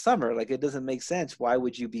middle of summer. Like, it doesn't make sense. Why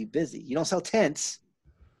would you be busy? You don't sell tents.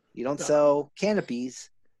 You don't sell canopies.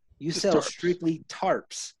 You sell tarps. Strictly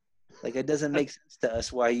tarps. Like, it doesn't make sense to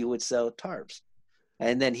us why you would sell tarps.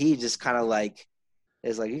 And then he just kind of like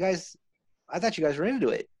is like, you guys, I thought you guys were into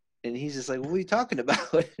it. And he's just like, what are you talking about?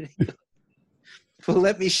 Well,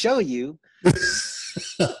 let me show you.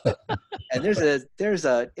 And there's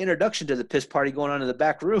a introduction to the piss party going on in the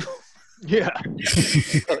back room. Yeah.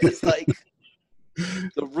 So it's like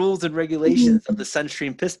the rules and regulations of the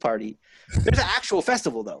Sunstream Piss Party. There's an actual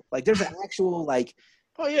festival though. Like there's an actual like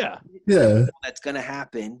that's gonna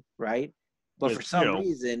happen, right? But for some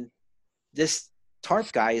reason, this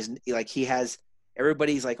tarp guy is like, he has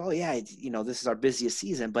everybody's like, oh yeah, this is our busiest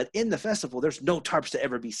season. But in the festival, there's no tarps to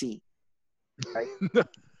ever be seen. Right?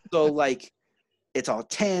 So like it's all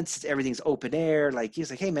tents, everything's open air. Like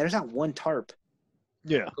he's like, hey man, there's not one tarp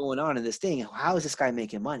going on in this thing. How is this guy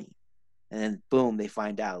making money? And then boom, they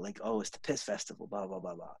find out like, oh, it's the Piss Festival, blah blah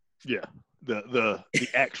blah blah. Yeah, the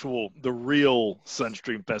real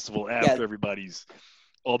Sunstream Festival after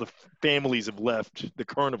all the families have left the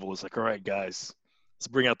carnival. Is like, all right, guys, let's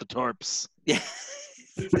bring out the tarps. Yeah,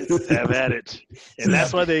 have at it. And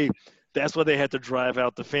that's why they had to drive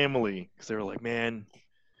out the family, because they were like, man,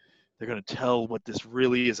 they're gonna tell what this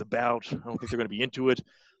really is about. I don't think they're gonna be into it.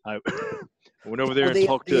 I went over there and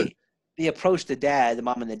talked to. They approached the dad, the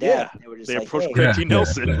mom and the dad. Yeah, they were just they like, approached hey, Craig T.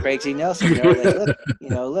 Nelson. Craig T. Nelson. They were like,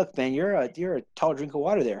 look, man, you're a tall drink of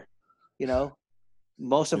water there.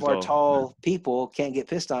 Most of our tall people can't get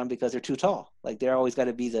pissed on because they're too tall. Like they're always got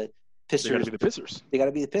to be the pissers. They got to be the pissers. They got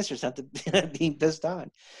to be the pissers, not being pissed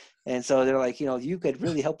on. And so they're like, you could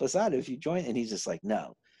really help us out if you join. And he's just like,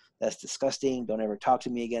 no, that's disgusting. Don't ever talk to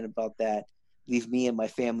me again about that. Leave me and my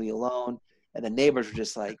family alone. And the neighbors were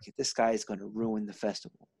just like, this guy is going to ruin the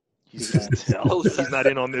festival. He's not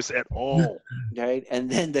in on this at all. Right. And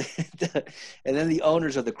then the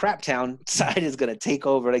owners of the Craptown side is going to take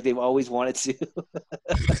over like they've always wanted to.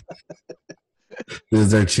 This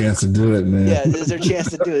is their chance to do it, man. Yeah, this is their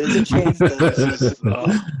chance to do it. This is their chance to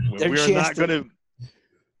we're not going to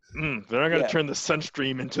they're not going to turn the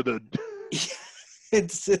Sunstream into the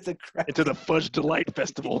into the Fudge Delight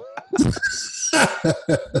Festival.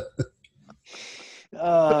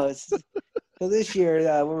 So this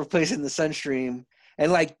year we're replacing the Sunstream,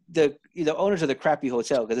 and like the owners of the Crappy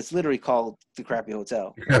Hotel, because it's literally called the Crappy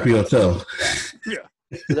Hotel. Crappy Hotel. Yeah.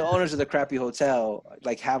 The owners of the Crappy Hotel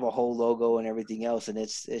like have a whole logo and everything else, and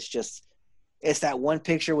it's that one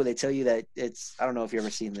picture where they tell you that it's, I don't know if you've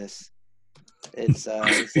ever seen this. It's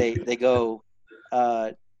they go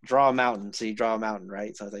draw a mountain, so you draw a mountain,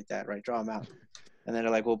 right? So it's like that, right? Draw a mountain, and then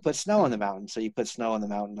they're like, well, put snow on the mountain, so you put snow on the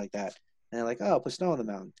mountain like that, and they're like, oh, put snow on the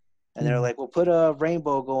mountain. And they're like, well, put a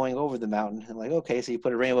rainbow going over the mountain. And like, okay, so you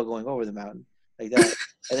put a rainbow going over the mountain like that.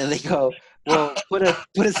 And then they go, well, put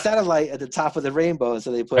a satellite at the top of the rainbow. And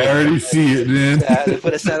so they put. I already see it, man. Yeah, they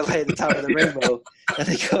put a satellite at the top of the rainbow, and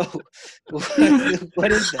they go, what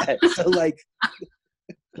is that? So like,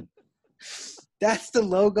 that's the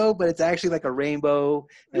logo, but it's actually like a rainbow.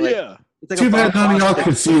 And like, it's like too bad none of y'all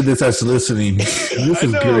can see this as listening. This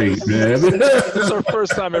is great, man. This is our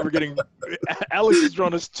first time ever getting. Alex has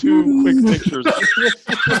drawn us two quick pictures,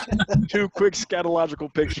 two quick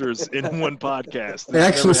scatological pictures in one podcast. I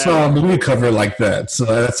actually saw a movie cover like that, so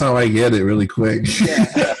that's how I get it really quick.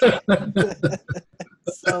 Yeah.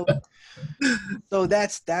 So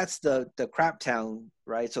that's the Craptown,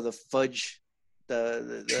 right? So the Fudge,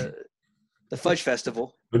 the Fudge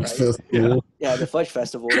Festival. Right? Yeah, the Fudge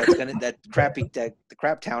Festival that the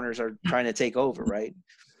Craptowners are trying to take over, right?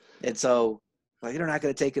 And so like they're not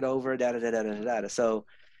going to take it over, So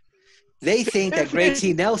they think that Greg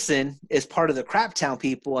T. Nelson is part of the Craptown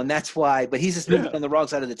people, and that's why. But he's just moving on the wrong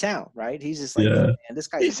side of the town, right? He's just like, man, this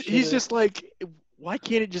guy. He's just like, why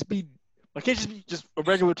can't it just be Why can't it just be just a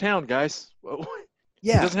regular town, guys? It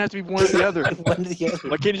Yeah, doesn't have to be one or the other. one to the other.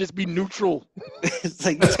 Why can't it just be neutral? It's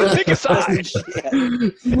like Pick a side.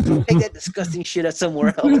 Take that disgusting shit out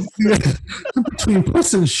somewhere else. Between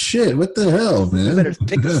puss and shit. What the hell, You man? better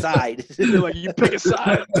pick a side. They're like, you pick a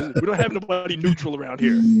side. We don't have nobody neutral around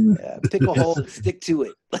here. Yeah, pick a hole and stick to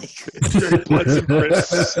it. Like, Very Bloods and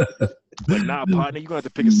Crips. Like, nah, partner, you're going to have to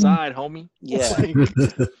pick a side, homie. yeah. Like,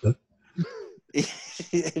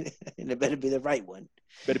 And it better be the right one.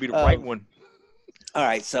 better be the right one. All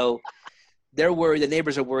right, so they're worried. The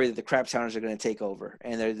neighbors are worried that the Crap Towners are going to take over,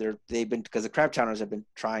 and they've been, because the Crap Towners have been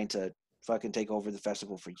trying to fucking take over the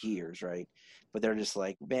festival for years, right? But they're just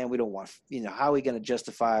like, man, we don't want, how are we going to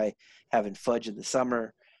justify having fudge in the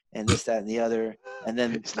summer and this, that, and the other? And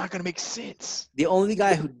then It's not going to make sense. the only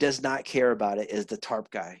guy who does not care about it is the tarp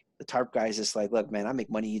guy. The tarp guy is just like, look, man, I make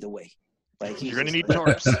money either way. Like, You're going to just need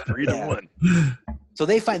like- tarps for either Yeah. one. So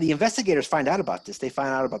the investigators find out about this. They find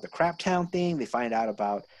out about the Crap Town thing. They find out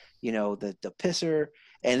about, the pisser,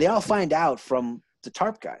 and they all find out from the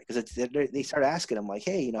tarp guy, because they start asking him like,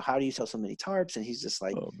 hey, how do you sell so many tarps? And he's just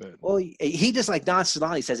like, Oh, man. well, he just like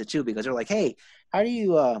nonchalantly says it too, because they're like, hey, how do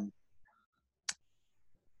you,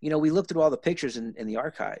 we looked at all the pictures in the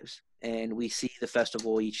archives, and we see the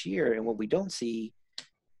festival each year, and what we don't see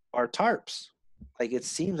are tarps. Like, it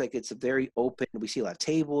seems like it's a very open. We see a lot of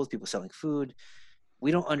tables, people selling food. We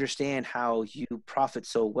don't understand how you profit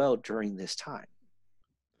so well during this time.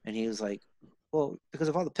 And he was like, well, because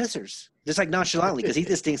of all the pissers. Just like nonchalantly, because he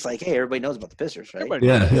just thinks like, hey, everybody knows about the pissers, right? Everybody-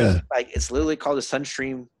 Yeah. Like, it's literally called a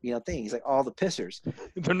Sunstream, thing. He's like, all the pissers.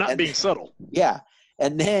 They're not And- being subtle. Yeah.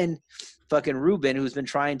 And then fucking Ruben, who's been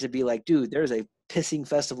trying to be like, dude, there's a pissing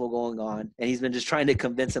festival going on. And he's been just trying to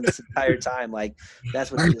convince him this entire time. Like, that's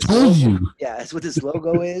what I this told logo, you. yeah, that's what this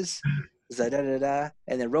logo is. It's like, da, da, da.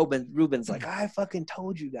 And then Ruben's like, I fucking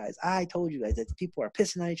told you guys that people are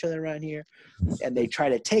pissing on each other around here. And they try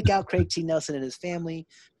to take out Craig T. Nelson and his family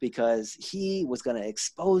because he was going to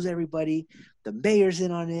expose everybody. The mayor's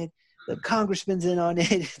in on it. The congressman's in on it.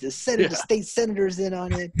 The state senator's in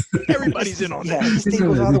on it. Everybody's in on Yeah, that. this thing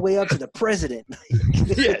goes all the way up to the president.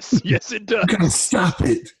 Yes, it does. Gotta stop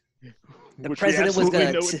it. Which president we was absolutely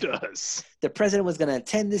gonna know it does. The president was going to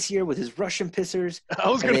attend this year with his Russian pissers. I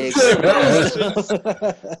was And going they to say, exposed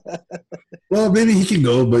Russians. Well, maybe he can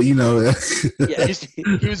go, but Yeah.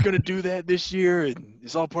 he was going to do that this year, and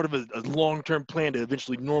it's all part of a long-term plan to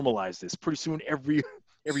eventually normalize this. Pretty soon, every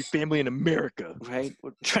family in America. Right?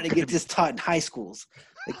 We're trying to get this taught in high schools.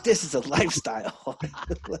 Like, this is a lifestyle.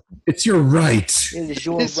 it's your right. It is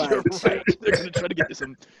your It's right. your right. They're going to try to get this.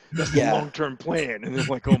 That's Yeah. the long-term plan, and they're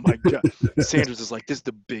like, "Oh my God!" Sanders is like, "This is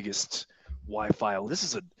the biggest Y file.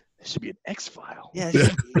 This should be an X file." Yeah.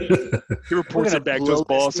 He reports gonna it back to blow his this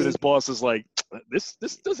boss, and thing. his boss is like, "This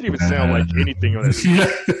doesn't even sound like anything on this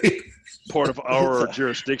part of our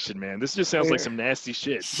jurisdiction, man. This just sounds like some nasty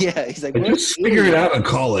shit." Yeah. He's like, Just figure it out and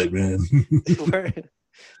call it, man.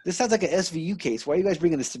 This sounds like an SVU case. Why are you guys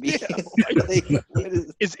bringing this to me? Yeah, Like, what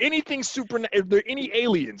is- Is anything are there any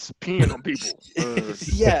aliens peeing on people?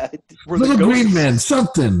 yeah. Were the Little green ghosts- man,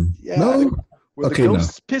 something. Yeah. No? Were the Okay, no.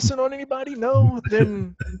 ghosts pissing on anybody? No?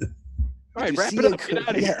 Then all right, You wrap see it up. a- Get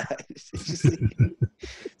out of here. Yeah.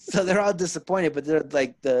 So they're all disappointed, but they're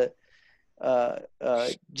like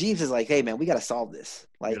Jeeves is like, hey man, we got to solve this.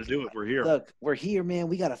 Like, Gotta do it. We're here. look, we're here, man.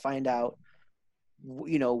 We got to find out,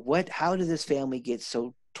 how did this family get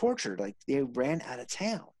so tortured? Like, they ran out of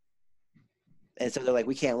town. And so they're like,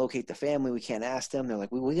 we can't locate the family. We can't ask them. They're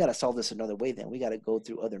like, we got to solve this another way then. We got to go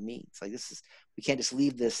through other means. Like, we can't just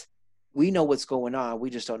leave this. We know what's going on. We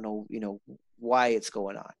just don't know, why it's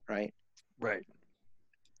going on. Right. Right.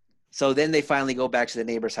 So then they finally go back to the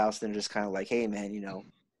neighbor's house and they're just kind of like, hey man,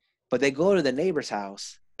 but they go to the neighbor's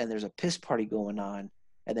house and there's a piss party going on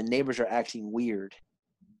and the neighbors are acting weird.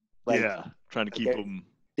 Like, yeah, trying to keep they're- them.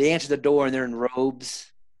 they answer the door and they're in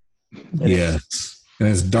robes. Yes. And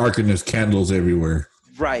it's dark and there's candles everywhere.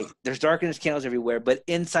 Right. There's darkness candles everywhere, but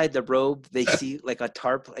inside the robe, they see like a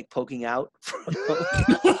tarp like poking out.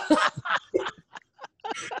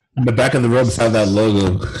 The back of the robes have that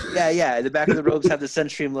logo. Yeah. The back of the robes have the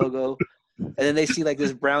Sunstream logo. And then they see like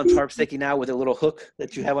this brown tarp sticking out with a little hook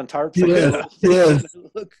that you have on tarps. Like, Yeah.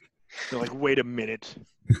 Look. They're like, wait a minute.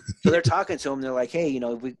 So they're talking to him. They're like, hey,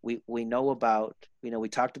 we know about, we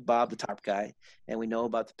talked to Bob, the tarp guy, and we know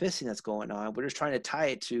about the pissing that's going on. We're just trying to tie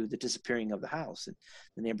it to the disappearing of the house. And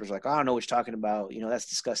the neighbor's like, I don't know what you're talking about. That's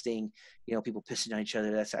disgusting. People pissing on each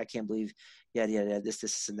other. I can't believe,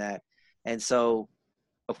 this, and that. And so,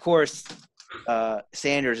 of course,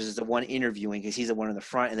 Sanders is the one interviewing because he's the one in the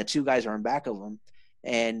front, and the two guys are in back of him.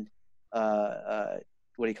 And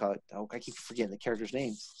what do you call it? Oh, I keep forgetting the character's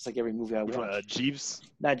name. It's like every movie I Which one? watch. Jeeves?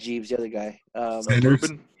 Not Jeeves, the other guy. Sanders?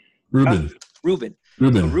 Ruben?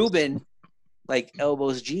 Ruben. So Ruben like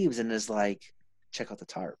elbows Jeeves and is like, check out the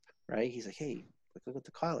tarp, right? He's like, hey, look at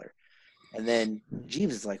the collar. And then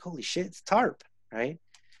Jeeves is like, holy shit, it's tarp, right?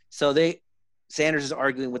 So Sanders is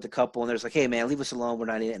arguing with the couple and they're like, hey man, leave us alone, we're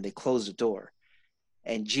not in it. And they close the door.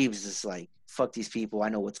 And Jeeves is like, fuck these people, I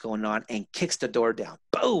know what's going on, and kicks the door down.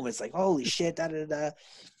 Boom! It's like, holy shit, da da da.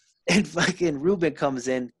 And fucking Ruben comes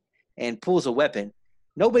in and pulls a weapon.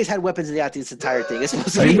 Nobody's had weapons in this entire thing. It's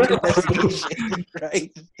supposed to be an investigation,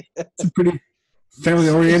 right? It's a pretty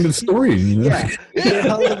family-oriented story, you know? Yeah. And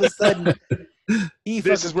all of a sudden,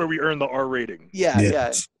 This is where we earn the R rating.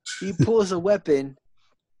 Yeah. He pulls a weapon,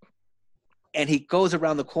 and he goes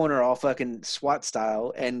around the corner all fucking SWAT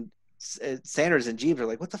style, and Sanders and Jeeves are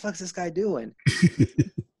like, what the fuck's this guy doing?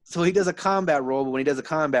 So he does a combat roll, but when he does a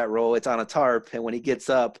combat roll, it's on a tarp, and when he gets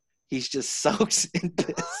up, he's just soaked in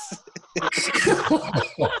piss.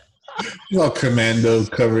 He's all commando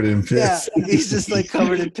covered in piss. Yeah, he's just like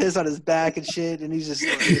covered in piss on his back and shit, and he's just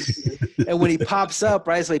and when he pops up,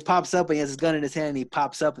 right? So he pops up and he has his gun in his hand, and he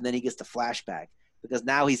pops up, and then he gets the flashback because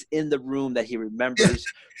now he's in the room that he remembers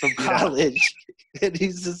from college, and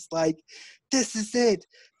he's just like, this is it.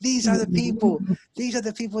 These are the people. These are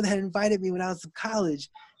the people that invited me when I was in college.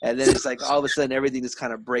 And then it's like all of a sudden everything just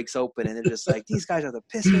kind of breaks open, and they're just like, these guys are the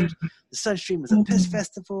pissers. The Sunstream is a piss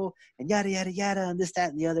festival, and yada yada yada, and this, that,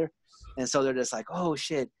 and the other. And so they're just like, oh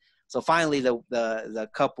shit. So finally the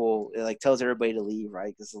couple like tells everybody to leave,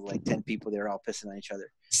 right? Because there's like 10 people there all pissing on each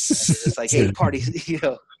other. It's like, hey, parties,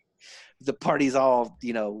 the party's all, I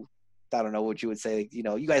don't know what you would say,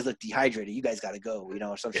 you guys look dehydrated, you guys got to go,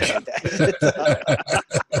 or some shit like that.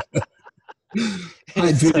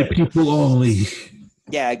 Hydrated people only.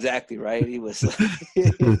 Yeah, exactly, right. He was like,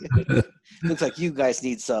 looks like you guys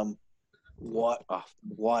need some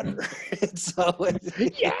water. So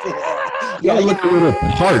yeah, look a little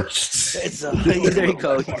parched. There you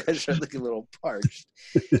go. You guys are looking a little parched.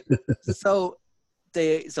 So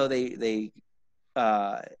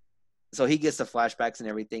so he gets the flashbacks and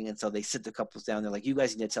everything, and so they sit the couples down. They're like, you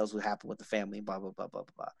guys need to tell us what happened with the family, blah, blah, blah, blah,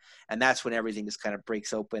 blah. And that's when everything just kind of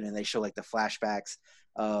breaks open, and they show like the flashbacks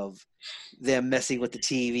of them messing with the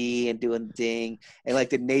TV and doing the thing. And like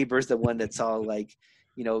the neighbor's the one that's all like,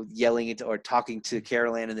 yelling or talking to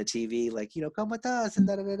Carol Ann in the TV, like, come with us and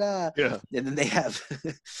da-da-da-da. Yeah. And then they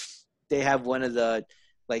have one of the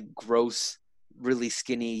like gross, really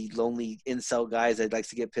skinny, lonely incel guys that likes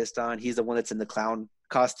to get pissed on. He's the one that's in the clown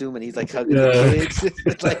costume, and he's like hugging the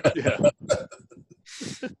kids. Like,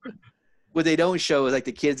 what they don't show is like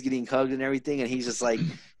the kids getting hugged and everything, and he's just like,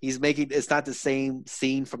 it's not the same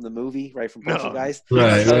scene from the movie, right, from Poltergeist.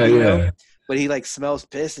 Right, yeah. But he like smells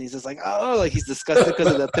piss, and he's just like, oh, like he's disgusted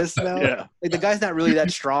because of the piss smell. Yeah. Like the guy's not really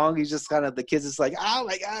that strong. He's just kind of, the kids is like, oh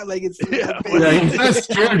my god, like it's he's not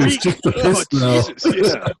scared. It's just the piss smell.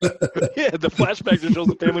 Yeah, the flashback that shows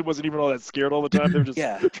the family wasn't even all that scared all the time. They're just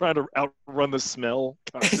trying to outrun the smell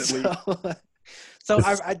constantly. So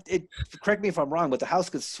correct me if I'm wrong, but the house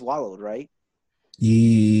gets swallowed, right?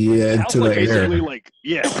 Yeah, into the air. Like,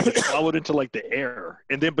 it's swallowed into like the air,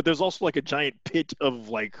 and then but there's also like a giant pit of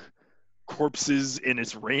like corpses, and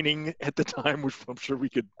it's raining at the time, which I'm sure we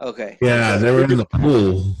could. Okay. Yeah, they were in the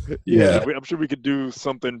pool. Yeah, I'm sure we could do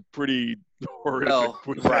something pretty horrific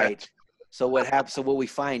with right. that. So what happens? So what we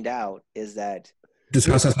find out is that this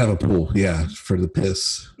house has to have a pool. Yeah, for the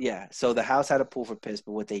piss. Yeah. So the house had a pool for piss,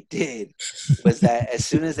 but what they did was that as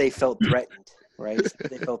soon as they felt threatened, right?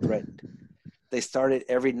 They felt threatened. They started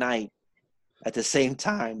every night at the same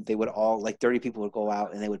time. They would all, like 30 people would go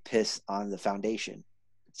out and they would piss on the foundation.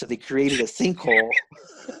 So they created a sinkhole.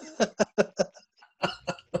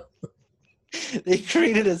 They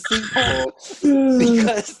created a sinkhole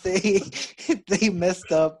because they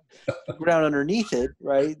messed up the ground underneath it,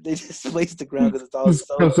 right? They displaced the ground because it's all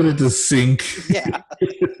so. Put it to sink. Yeah.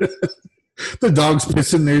 The dog's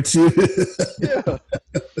pissing there too. Yeah.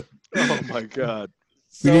 Oh my god.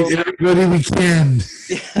 We need everybody we can.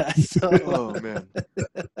 Yeah. Oh man.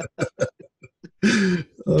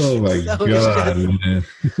 Oh my god, man.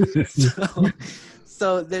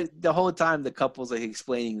 So the whole time the couple's like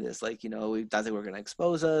explaining this, like, we thought they were going to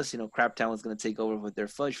expose us, Craptown was going to take over with their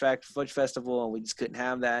Fudge Festival, and we just couldn't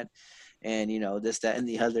have that, and this, that, and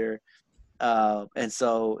the other, and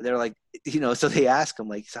so they're like, so they ask them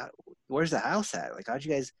like, where's the house at? Like, how'd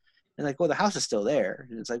you guys? And like, well, the house is still there,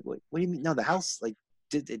 and it's like, what do you mean? No, the house like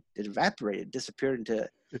it evaporated, disappeared into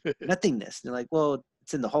nothingness. And they're like, well,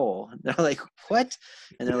 it's in the hole. And they're like, what?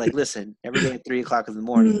 And they're like, listen, every day at 3:00 in the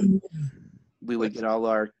morning, we would get all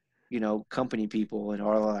our company people and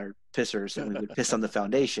all our pissers, and we would piss on the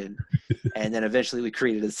foundation, and then eventually we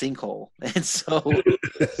created a sinkhole, and so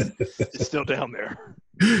It's still down there.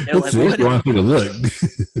 What's the wrong thing to look?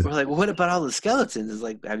 We're like, well, what about all the skeletons? It's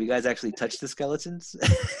like, have you guys actually touched the skeletons?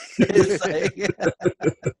 It's like,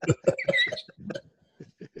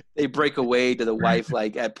 they break away to the wife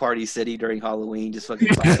like at Party City during Halloween, just fucking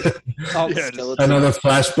all the skeletons. Another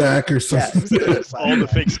flashback or something. Yeah, all the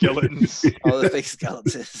fake skeletons. All the fake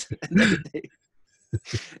skeletons.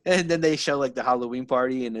 And then they show like the Halloween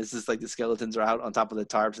party, and it's just like the skeletons are out on top of the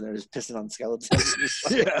tarps, and they're just pissing on skeletons.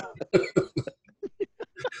 Yeah.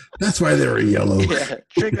 That's why they were yellow. Yeah.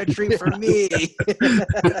 Trick or treat for me.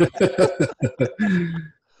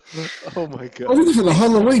 Oh my god. Oh, this is for the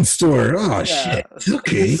Halloween store. Oh shit.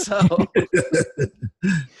 Okay.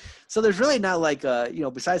 So there's really not like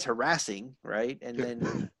besides harassing, right? And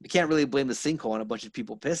then you can't really blame the sinkhole on a bunch of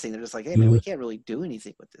people pissing. They're just like, hey man, we can't really do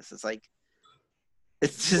anything with this. It's like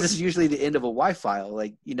this is usually the end of a Y file.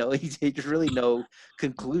 Like, there's really no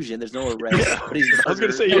conclusion. There's no arrest. Yeah. I was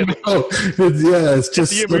gonna say, it's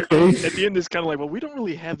just at the end it's kind of like, well, we don't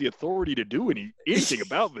really have the authority to do anything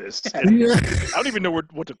about this. I don't even know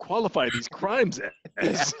what to qualify these crimes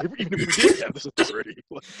as, even if we did have this authority.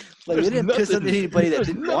 Like we didn't piss on anybody that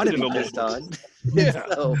didn't want to be pissed on. Yeah.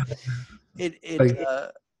 So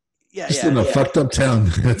just in a fucked up town.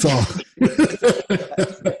 That's all.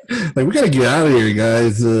 Like, we gotta get out of here,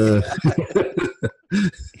 guys.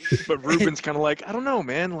 But Ruben's kind of like, I don't know,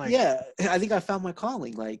 man. Like, I think I found my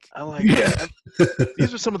calling. Like, I like,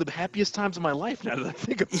 these are some of the happiest times of my life. Now that I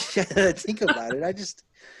think about it. Yeah, think about it.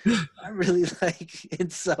 I really like, and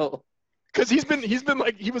so. Because he's been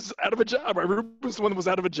like, he was out of a job. Right? Ruben's the one that was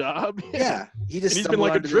out of a job. Yeah, he's been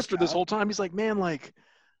like a drifter this whole time. He's like, man, like,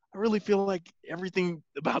 I really feel like everything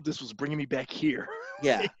about this was bringing me back here.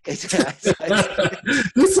 Yeah. This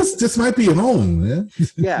might be home, man.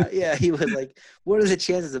 Yeah. He was like, what are the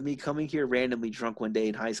chances of me coming here randomly drunk one day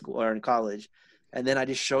in high school or in college, and then I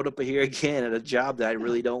just showed up here again at a job that I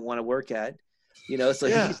really don't want to work at? So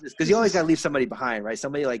because you always got to leave somebody behind, right?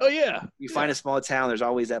 Somebody like, you find a small town, there's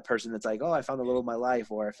always that person that's like, oh, I found the love of my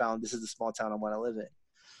life, or I found this is the small town I want to live in.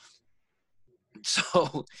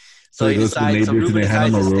 So he decides. So Ruben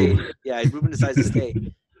decides to stay. Yeah, Ruben decides to stay.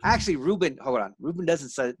 Actually, Ruben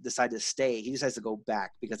doesn't decide to stay. He decides to go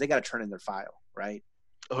back because they got to turn in their file, right?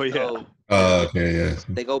 Oh yeah. Okay, yeah.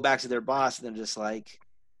 They go back to their boss, and they're just like,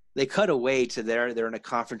 they cut away to they're in a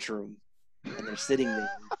conference room, and they're sitting there,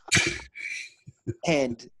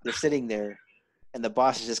 and and the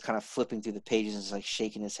boss is just kind of flipping through the pages and just like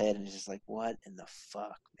shaking his head, and he's just like, "What in the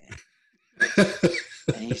fuck, man?"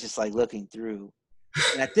 And he's just like looking through.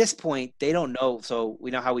 And at this point, they don't know. So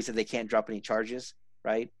we know how we said they can't drop any charges,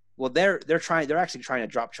 right? Well, they're actually trying to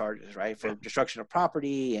drop charges, right, for destruction of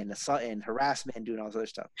property and assault and harassment and doing all this other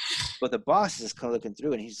stuff. But the boss is just kind of looking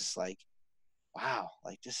through, and he's just like, "Wow,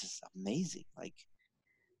 like this is amazing." Like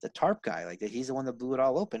the tarp guy, like he's the one that blew it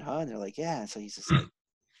all open, huh? And they're like, "Yeah." And so he's just like,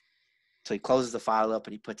 so he closes the file up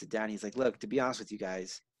and he puts it down. He's like, "Look, to be honest with you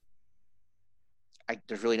guys,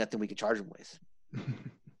 there's really nothing we can charge him with."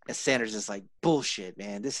 And Sanders is like, bullshit,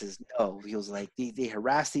 man. This is no. He was like, they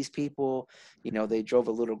harassed these people. They drove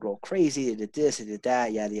a little girl crazy. They did this, they did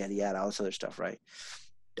that, yada, yada, yada, all this other stuff, right?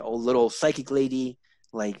 The old little psychic lady,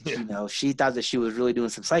 like, she thought that she was really doing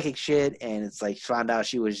some psychic shit. And it's like, found out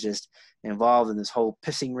she was just involved in this whole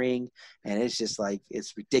pissing ring. And it's just like,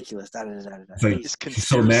 it's ridiculous. Da, da, da, da, da. Like, he's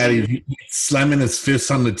so mad. He's slamming his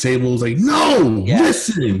fists on the table. He's like, no,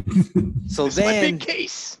 listen. So this then, is my big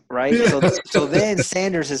case. Right. So then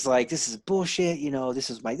Sanders is like, this is bullshit. This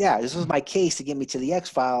was my case to get me to the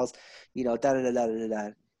X-Files, da da da da da da.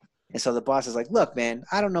 And so the boss is like, look, man,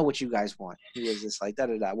 I don't know what you guys want. He was just like, da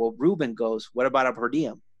da da. Well, Ruben goes, what about a per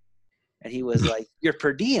diem? And he was like, your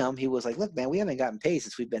per diem? He was like, look, man, we haven't gotten paid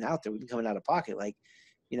since we've been out there. We've been coming out of pocket. Like,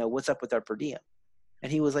 what's up with our per diem?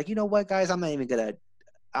 And he was like, you know what, guys, I'm not even gonna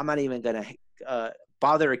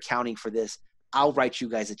bother accounting for this. I'll write you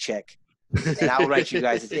guys a check. And I'll write you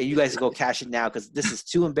guys, you guys go cash it now because this is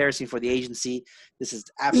too embarrassing for the agency. This is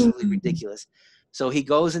absolutely ridiculous. So he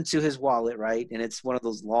goes into his wallet, right? And it's one of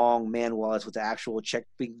those long man wallets with the actual check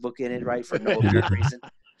book in it, right? For no apparent reason.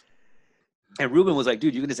 And Ruben was like,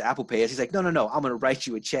 dude, you can just Apple Pay us. He's like, no, I'm going to write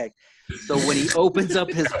you a check. So when he opens up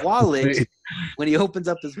his wallet,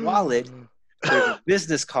 there's a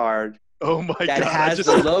business card. Oh my God. That has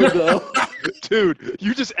the logo. Dude,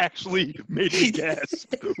 you just actually made me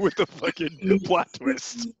gasp with the fucking plot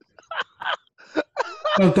twist.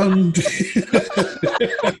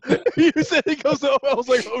 You said he goes, oh, I was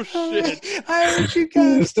like, oh shit. I heard you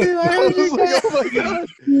guys too. I was like, oh my God.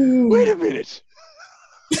 Wait a minute.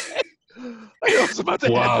 was about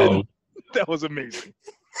to Wow. happen. That was amazing.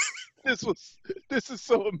 This is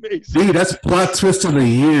so amazing. Dude, that's plot twist of the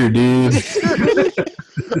year, dude.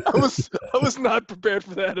 I was not prepared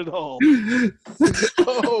for that at all.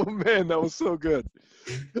 Oh man, that was so good.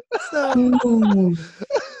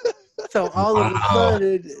 So all Wow.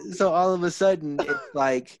 of a sudden, it's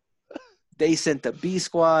like they sent the B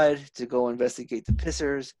squad to go investigate the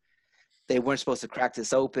pissers. They weren't supposed to crack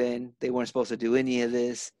this open. They weren't supposed to do any of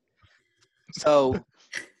this. So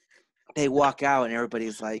they walk out, and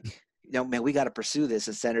everybody's like, man, we got to pursue this.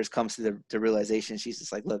 And Sanders comes to the realization. She's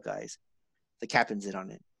just like, look, guys, the captain's in on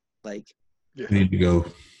it. Like, Yeah. Need to go.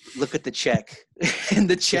 look at the check. And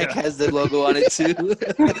the check has the logo on it, too.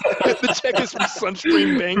 The check is from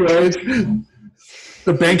Sunstream Bank. Right.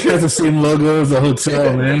 The bank has the same logo as the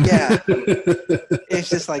hotel, man. Yeah. It's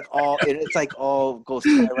just like all goes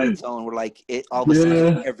Twilight Zone. We're like, it all of a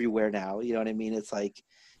sudden everywhere now. You know what I mean? It's like,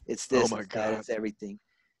 it's this, Oh my it's that, God. it's everything.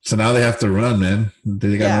 So now they have to run, man.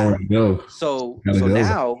 They got Yeah. nowhere to go. So Gotta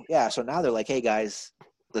go. now they're like, hey guys,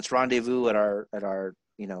 let's rendezvous at our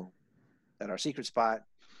secret spot,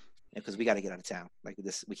 because we got to get out of town. Like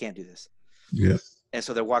this, we can't do this. Yeah. And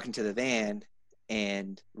so they're walking to the van,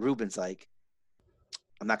 and Ruben's like,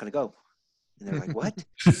 I'm not going to go. And they're like, what?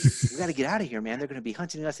 We got to get out of here, man. They're going to be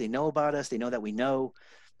hunting us. They know about us. They know that we know,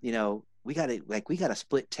 we got to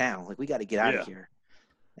split town. Like, we got to get out of here.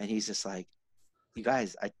 And he's just like, you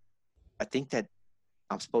guys, I think that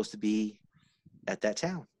I'm supposed to be at that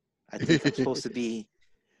town. I think I'm supposed to be,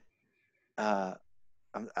 I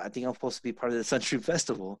think I'm supposed to be part of the Sunstream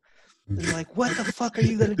Festival. And they're like, what the fuck are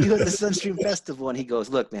you going to do at the Sunstream Festival? And he goes,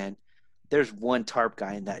 look, man, there's one tarp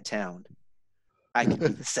guy in that town. I can be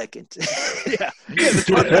the second. Yeah, the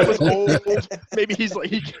tarp guy was old. Maybe he's like,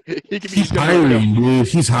 he could be. He's hiring, dude.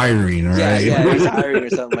 He's hiring, all right? Yeah, he's hiring or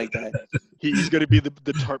something like that. He's going to be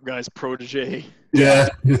the tarp guy's protege. Yeah.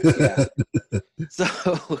 Yeah.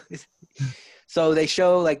 So they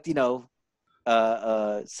show, like,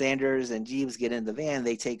 Sanders and Jeeves get in the van,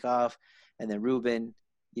 they take off, and then Ruben,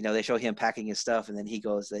 they show him packing his stuff, and then he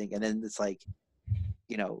goes, and then it's like,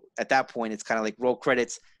 at that point, it's kind of like roll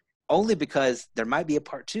credits, only because there might be a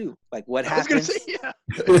part 2. Like, what happens? I was going to say,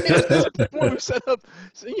 yeah. Point we set up.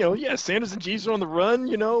 So, Sanders and Jeeves are on the run,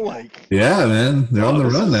 like. Yeah, man. They're on the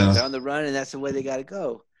run now. They're on the run, and that's the way they got to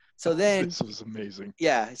go. So then. This was amazing.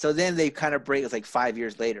 Yeah. So then they kind of break. It's like 5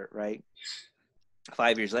 years later, right?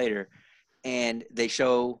 5 years later. And they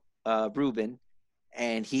show Ruben,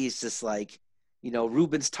 and he's just like,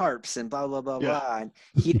 Ruben's tarps and blah, blah, blah, blah. And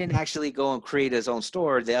he didn't actually go and create his own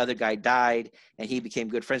store. The other guy died, and he became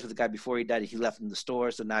good friends with the guy before he died. He left him the store.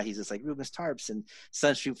 So now he's just like, Ruben's tarps, and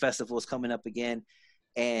Sunstream Festival is coming up again.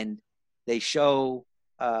 And they show,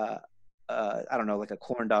 I don't know, like a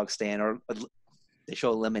corn dog stand, or they show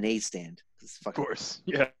a lemonade stand. Of course.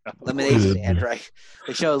 Yeah. Lemonade stand, right?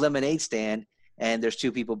 They show a lemonade stand. And there's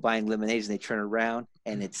 2 people buying lemonades, and they turn around,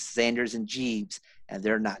 and it's Sanders and Jeeves, and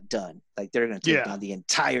they're not done. Like, they're going to take down the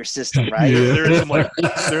entire system, right? Yeah.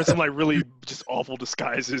 They're in some really just awful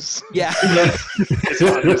disguises. Yeah. It's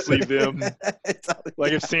obviously them. It's obviously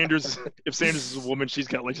Like, if Sanders is a woman, she's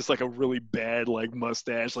got just a really bad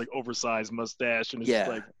mustache, oversized mustache, and it's Yeah.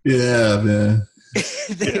 like, Yeah, man.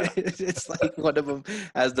 It's like one of them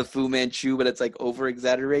has the Fu Manchu, but it's like over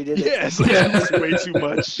exaggerated. it's it's way too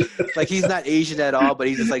much. Like, he's not Asian at all, but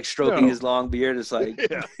he's just like stroking his long beard. It's like,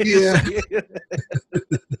 Yeah.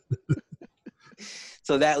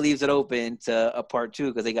 So that leaves it open to a part 2,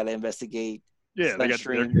 because they got to investigate. Yeah,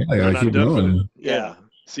 Sunstream. I gotta keep going. Yeah.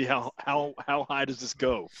 See how high does this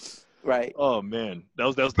go? Right. Oh man, that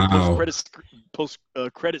was the post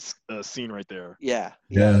credits scene right there. Yeah.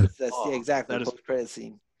 Yeah. That's exactly that the is- post-credit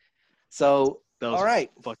scene. So, That was all right.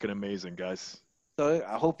 fucking amazing, guys. So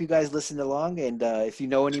I hope you guys listened along, and if you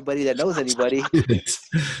know anybody that knows anybody,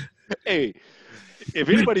 Hey, if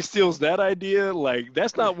anybody steals that idea,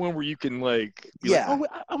 that's not one where you can be like, oh,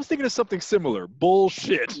 I was thinking of something similar.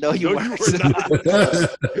 Bullshit. No, you were weren't.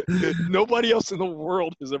 not. Nobody else in the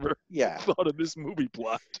world has ever yeah. thought of this movie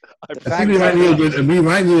plot. The fact we that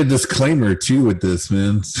might need a disclaimer too with this,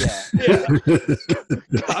 man. Yeah.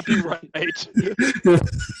 Copyright.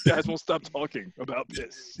 Guys won't stop talking about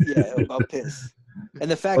piss. Yeah, about piss.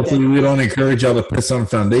 And the fact Hopefully that we don't encourage y'all to piss on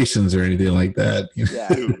foundations or anything like that. yeah,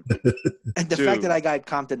 Dude, and the fact that I got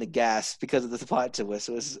comped into gas because of the plot twist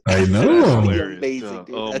was I know. that's hilarious. amazing,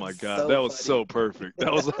 dude. Oh That's my god, so that was funny. so perfect.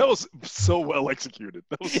 That was so well executed.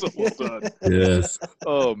 That was so well done. Yes.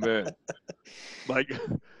 Oh man,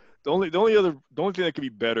 the only thing that could be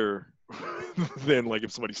better than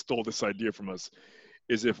if somebody stole this idea from us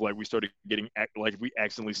is if we started getting if we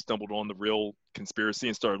accidentally stumbled on the real conspiracy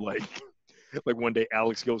and started like one day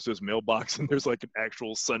Alex goes to his mailbox and there's like an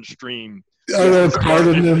actual Sunstream. Card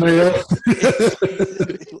in the mail.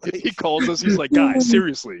 He calls us. He's like, guys,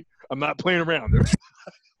 seriously, I'm not playing around.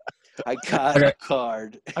 I got a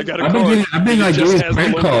card. I got a I've card. been like It just getting has the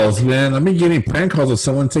prank logo. calls, man. I've been getting prank calls of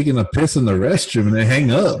someone taking a piss in the restroom and they hang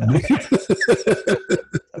up.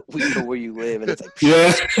 We know where you live, and it's like,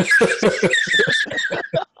 Yeah.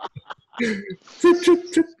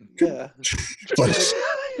 yeah.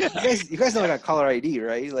 You guys know I got caller ID,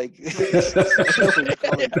 right? Like,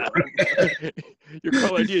 Your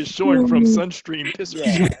call ID is showing from Sunstream piss.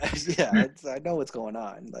 yeah. I know what's going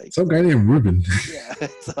on. Like, Some guy named Ruben. yeah.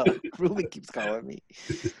 So Ruben keeps calling me.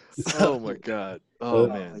 Oh my god. Oh Oh,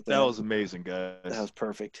 man, like that was amazing, guys. That was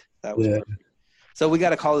perfect. That was Yeah. perfect. So we got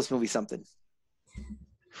to call this movie something.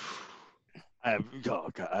 I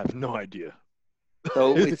have no idea.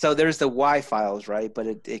 So there's the Y files, right? But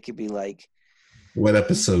it could be like, What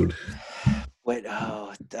episode? wait,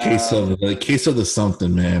 Case of the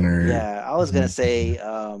something, man. Or yeah, I was gonna say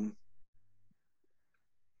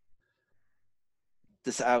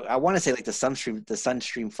this. I want to say like the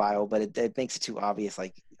Sunstream file, but it makes it too obvious.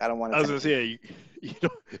 Like, I don't want to. I was gonna say, you know,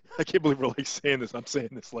 I can't believe we're like saying this. I'm saying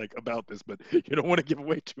this like about this, but you don't want to give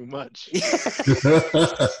away too much.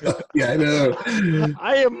 Yeah, I know.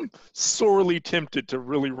 I am sorely tempted to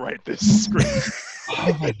really write this script.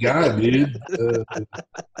 Oh my god, dude.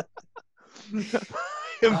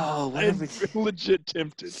 I am legit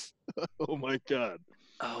tempted. Oh my god.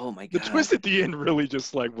 Oh my The god. twist at the end really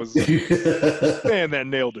just like was, man, that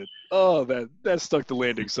nailed it. Oh, that stuck the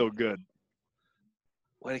landing so good.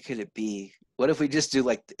 What could it be? What if we just do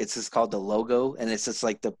like, it's just called the logo, and it's just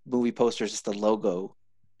like the movie poster is just the logo,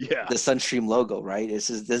 Yeah. the Sunstream logo, right? It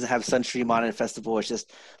just doesn't have Sunstream on it. Festival. It's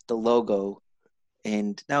just the logo,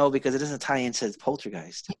 and no, because it doesn't tie into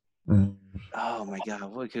Poltergeist. Oh my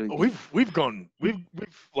god, what could we? We've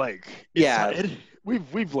like Yeah.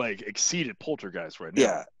 we've like exceeded Poltergeist right now.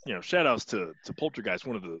 Yeah. You know, shout outs to Poltergeist,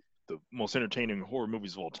 one of the most entertaining horror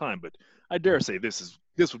movies of all time. But I dare say this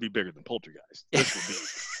would be bigger than Poltergeist. This would be.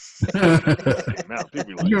 Now,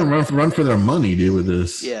 people be You're like, gonna run for their money, dude, with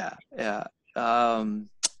this. Yeah.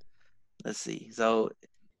 Let's see. So,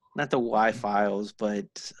 not the Y files,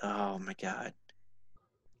 but oh my god.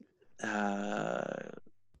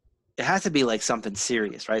 It has to be like something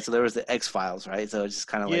serious, right? So there was the X Files, right? So it's just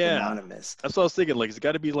kind of like Yeah. anonymous. that's what I was thinking. Like, it's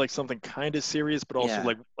got to be like something kind of serious, but also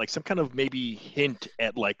Yeah. like some kind of maybe hint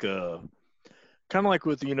at like a kind of like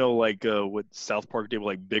with like what South Park did with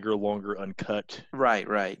like bigger, longer, uncut. Right.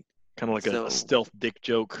 Kind of like So- a stealth dick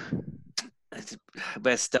joke. It's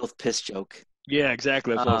a stealth piss joke. Yeah,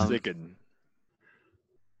 exactly. That's what I was thinking.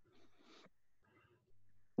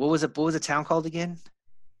 What was it? What was the town called again?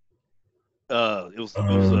 It was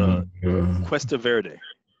Uh, Cuesta Verde.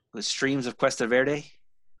 The Streams of Cuesta Verde.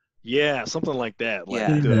 Yeah, something like that.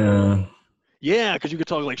 Like, Yeah. yeah, because you could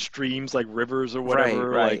talk like streams, like rivers or whatever.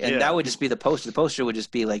 Right. Like, And yeah. that would just be the poster. The poster would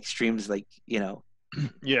just be like streams, like, yeah.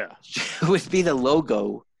 it would be the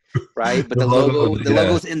logo, right? But The the logo, logo, the yeah.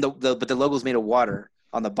 logo's in but the logo's made of water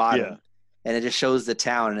on the bottom. Yeah. And it just shows the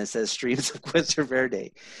town, and it says Streams of Cuesta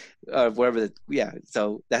Verde, wherever.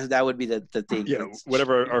 So that would be the thing. Yeah,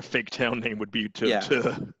 whatever our fake town name would be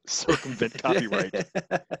to circumvent copyright.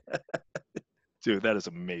 Dude, that is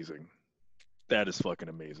amazing. That is fucking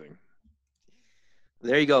amazing.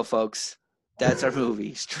 There you go, folks. That's our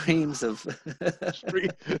movie, Streams of.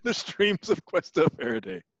 The streams of Cuesta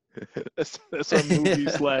Verde. That's our movie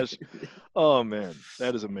 / Oh man,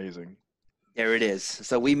 that is amazing. There it is.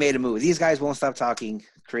 So we made a movie. These guys won't stop talking.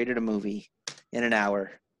 Created a movie in an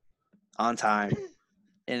hour, on time,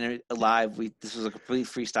 and live. This was a complete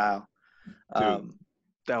freestyle. Dude.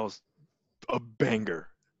 That was a banger.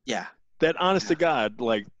 Yeah. That honest to God,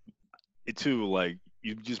 like it too, like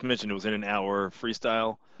you just mentioned it was in an hour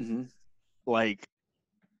freestyle. Mm-hmm. Like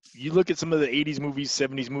you look at some of the 80s movies,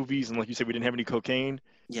 70s movies, and like you said, we didn't have any cocaine.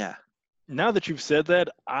 Yeah. Now that you've said that,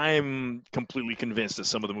 I'm completely convinced that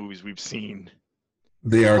some of the movies we've seen,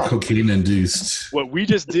 They are cocaine induced. what we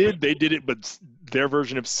just did, they did it, but their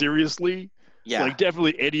version of seriously, Yeah. like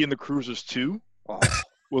definitely Eddie and the Cruisers 2 Oh,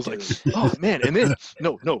 was like, dude. oh man, and then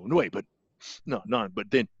no way, but but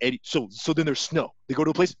then Eddie, so then there's snow. They go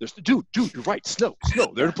to a place, there's dude, you're right, snow.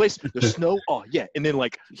 They're in a place, there's snow. Oh yeah, and then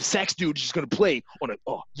like the sax dude is just gonna play on it.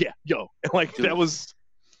 Oh yeah, yo, and like Dude. that was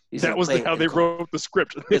He's that gonna was play how it they and wrote the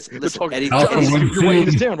script. Listen, They're talking, Eddie- "John, Eddie- you're writing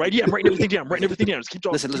this down, right? Yeah, I'm writing everything down. Just keep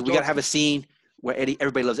talking. Listen, we gotta have a scene where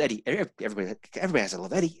everybody loves Eddie. Everybody has to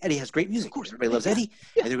love Eddie. Eddie has great music. Of course, everybody loves Eddie.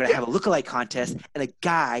 Yeah. And they're gonna have a lookalike contest, and a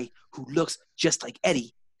guy who looks just like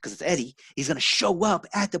Eddie, because it's Eddie, he's gonna show up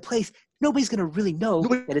at the place nobody's gonna really know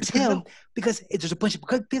Nobody that it's can him know. because there's a bunch of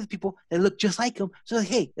other people that look just like him. So like,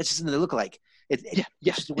 hey, that's just something they look like. Yeah,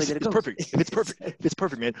 It's just the way that it it's goes. perfect. If it's perfect, if it's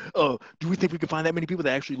perfect, man. Do we think we can find that many people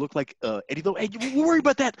that actually look like Eddie though? Hey, we'll worry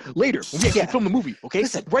about that later when we actually Yeah. film the movie. Okay,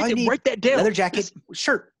 Listen, all you need- write that down. Leather jacket,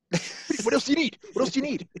 shirt. What else do you need? What else do you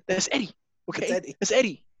need? That's Eddie. Okay, That's Eddie. That's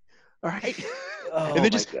Eddie. All right. Oh, And then my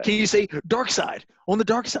just God. can you say dark side on the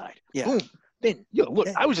dark side? Yeah. Boom. Then look,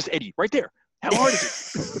 Yeah. I was just Eddie right there. How hard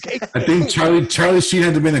is it? Okay. I think Charlie Sheen had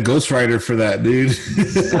to have been a ghostwriter for that, dude.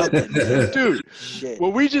 Dude, Shit.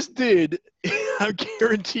 what we just did, I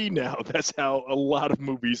guarantee now that's how a lot of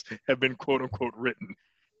movies have been quote unquote written.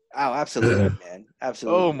 Oh, absolutely, man.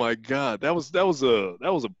 Absolutely. Oh my God, that was a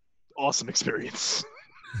awesome experience.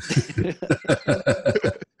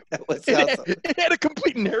 That was It awesome. it had a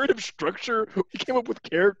complete narrative structure. We came up with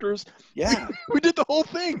characters. Yeah, We did the whole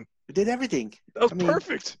thing. we did everything. That was I mean,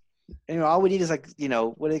 perfect. And all we need is like,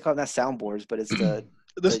 what do they call it? Not soundboards, but it's the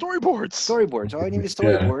The storyboards. storyboards. All we need is Yeah.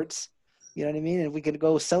 storyboards. You know what I mean? And we could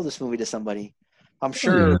go sell this movie to somebody. I'm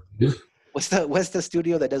sure. Yeah. What's the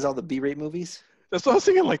studio that does all the B-rate movies? That's what I was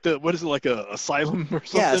thinking. Like what is it? Like a asylum or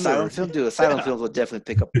something? Yeah, Asylum or- Film. Dude, Asylum Yeah. Films will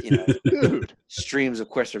definitely pick up, Dude, streams of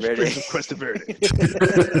Cuesta Verde. streams of Cuesta Verde.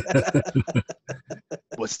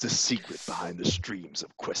 What's the secret behind the streams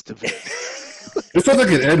of Cuesta Verde? It felt like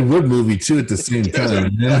an Ed Wood movie too at the same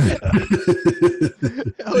time. Yeah.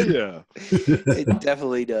 Hell yeah. It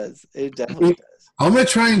definitely does. It definitely does. I'm gonna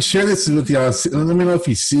try and share this with y'all. Let me know if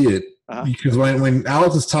you see it, Uh-huh. because when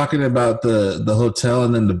Alex was talking about the hotel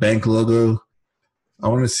and then the bank logo, I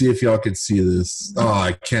want to see if y'all could see this. Oh,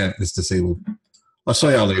 I can't. It's disabled. I'll show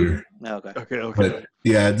y'all later. Okay. Okay. But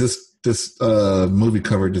yeah, this movie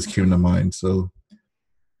cover just came to mind, so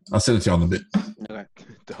I'll send it to y'all in a bit. Okay.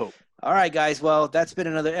 Dope. All right, guys. Well, that's been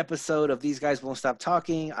another episode of These Guys Won't Stop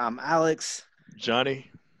Talking. I'm Alex, Johnny.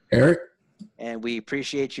 Eric. and we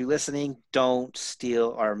appreciate you listening. Don't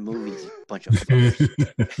steal our movies, you bunch of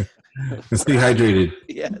fuckers. Stay hydrated.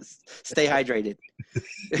 Yes. Stay hydrated.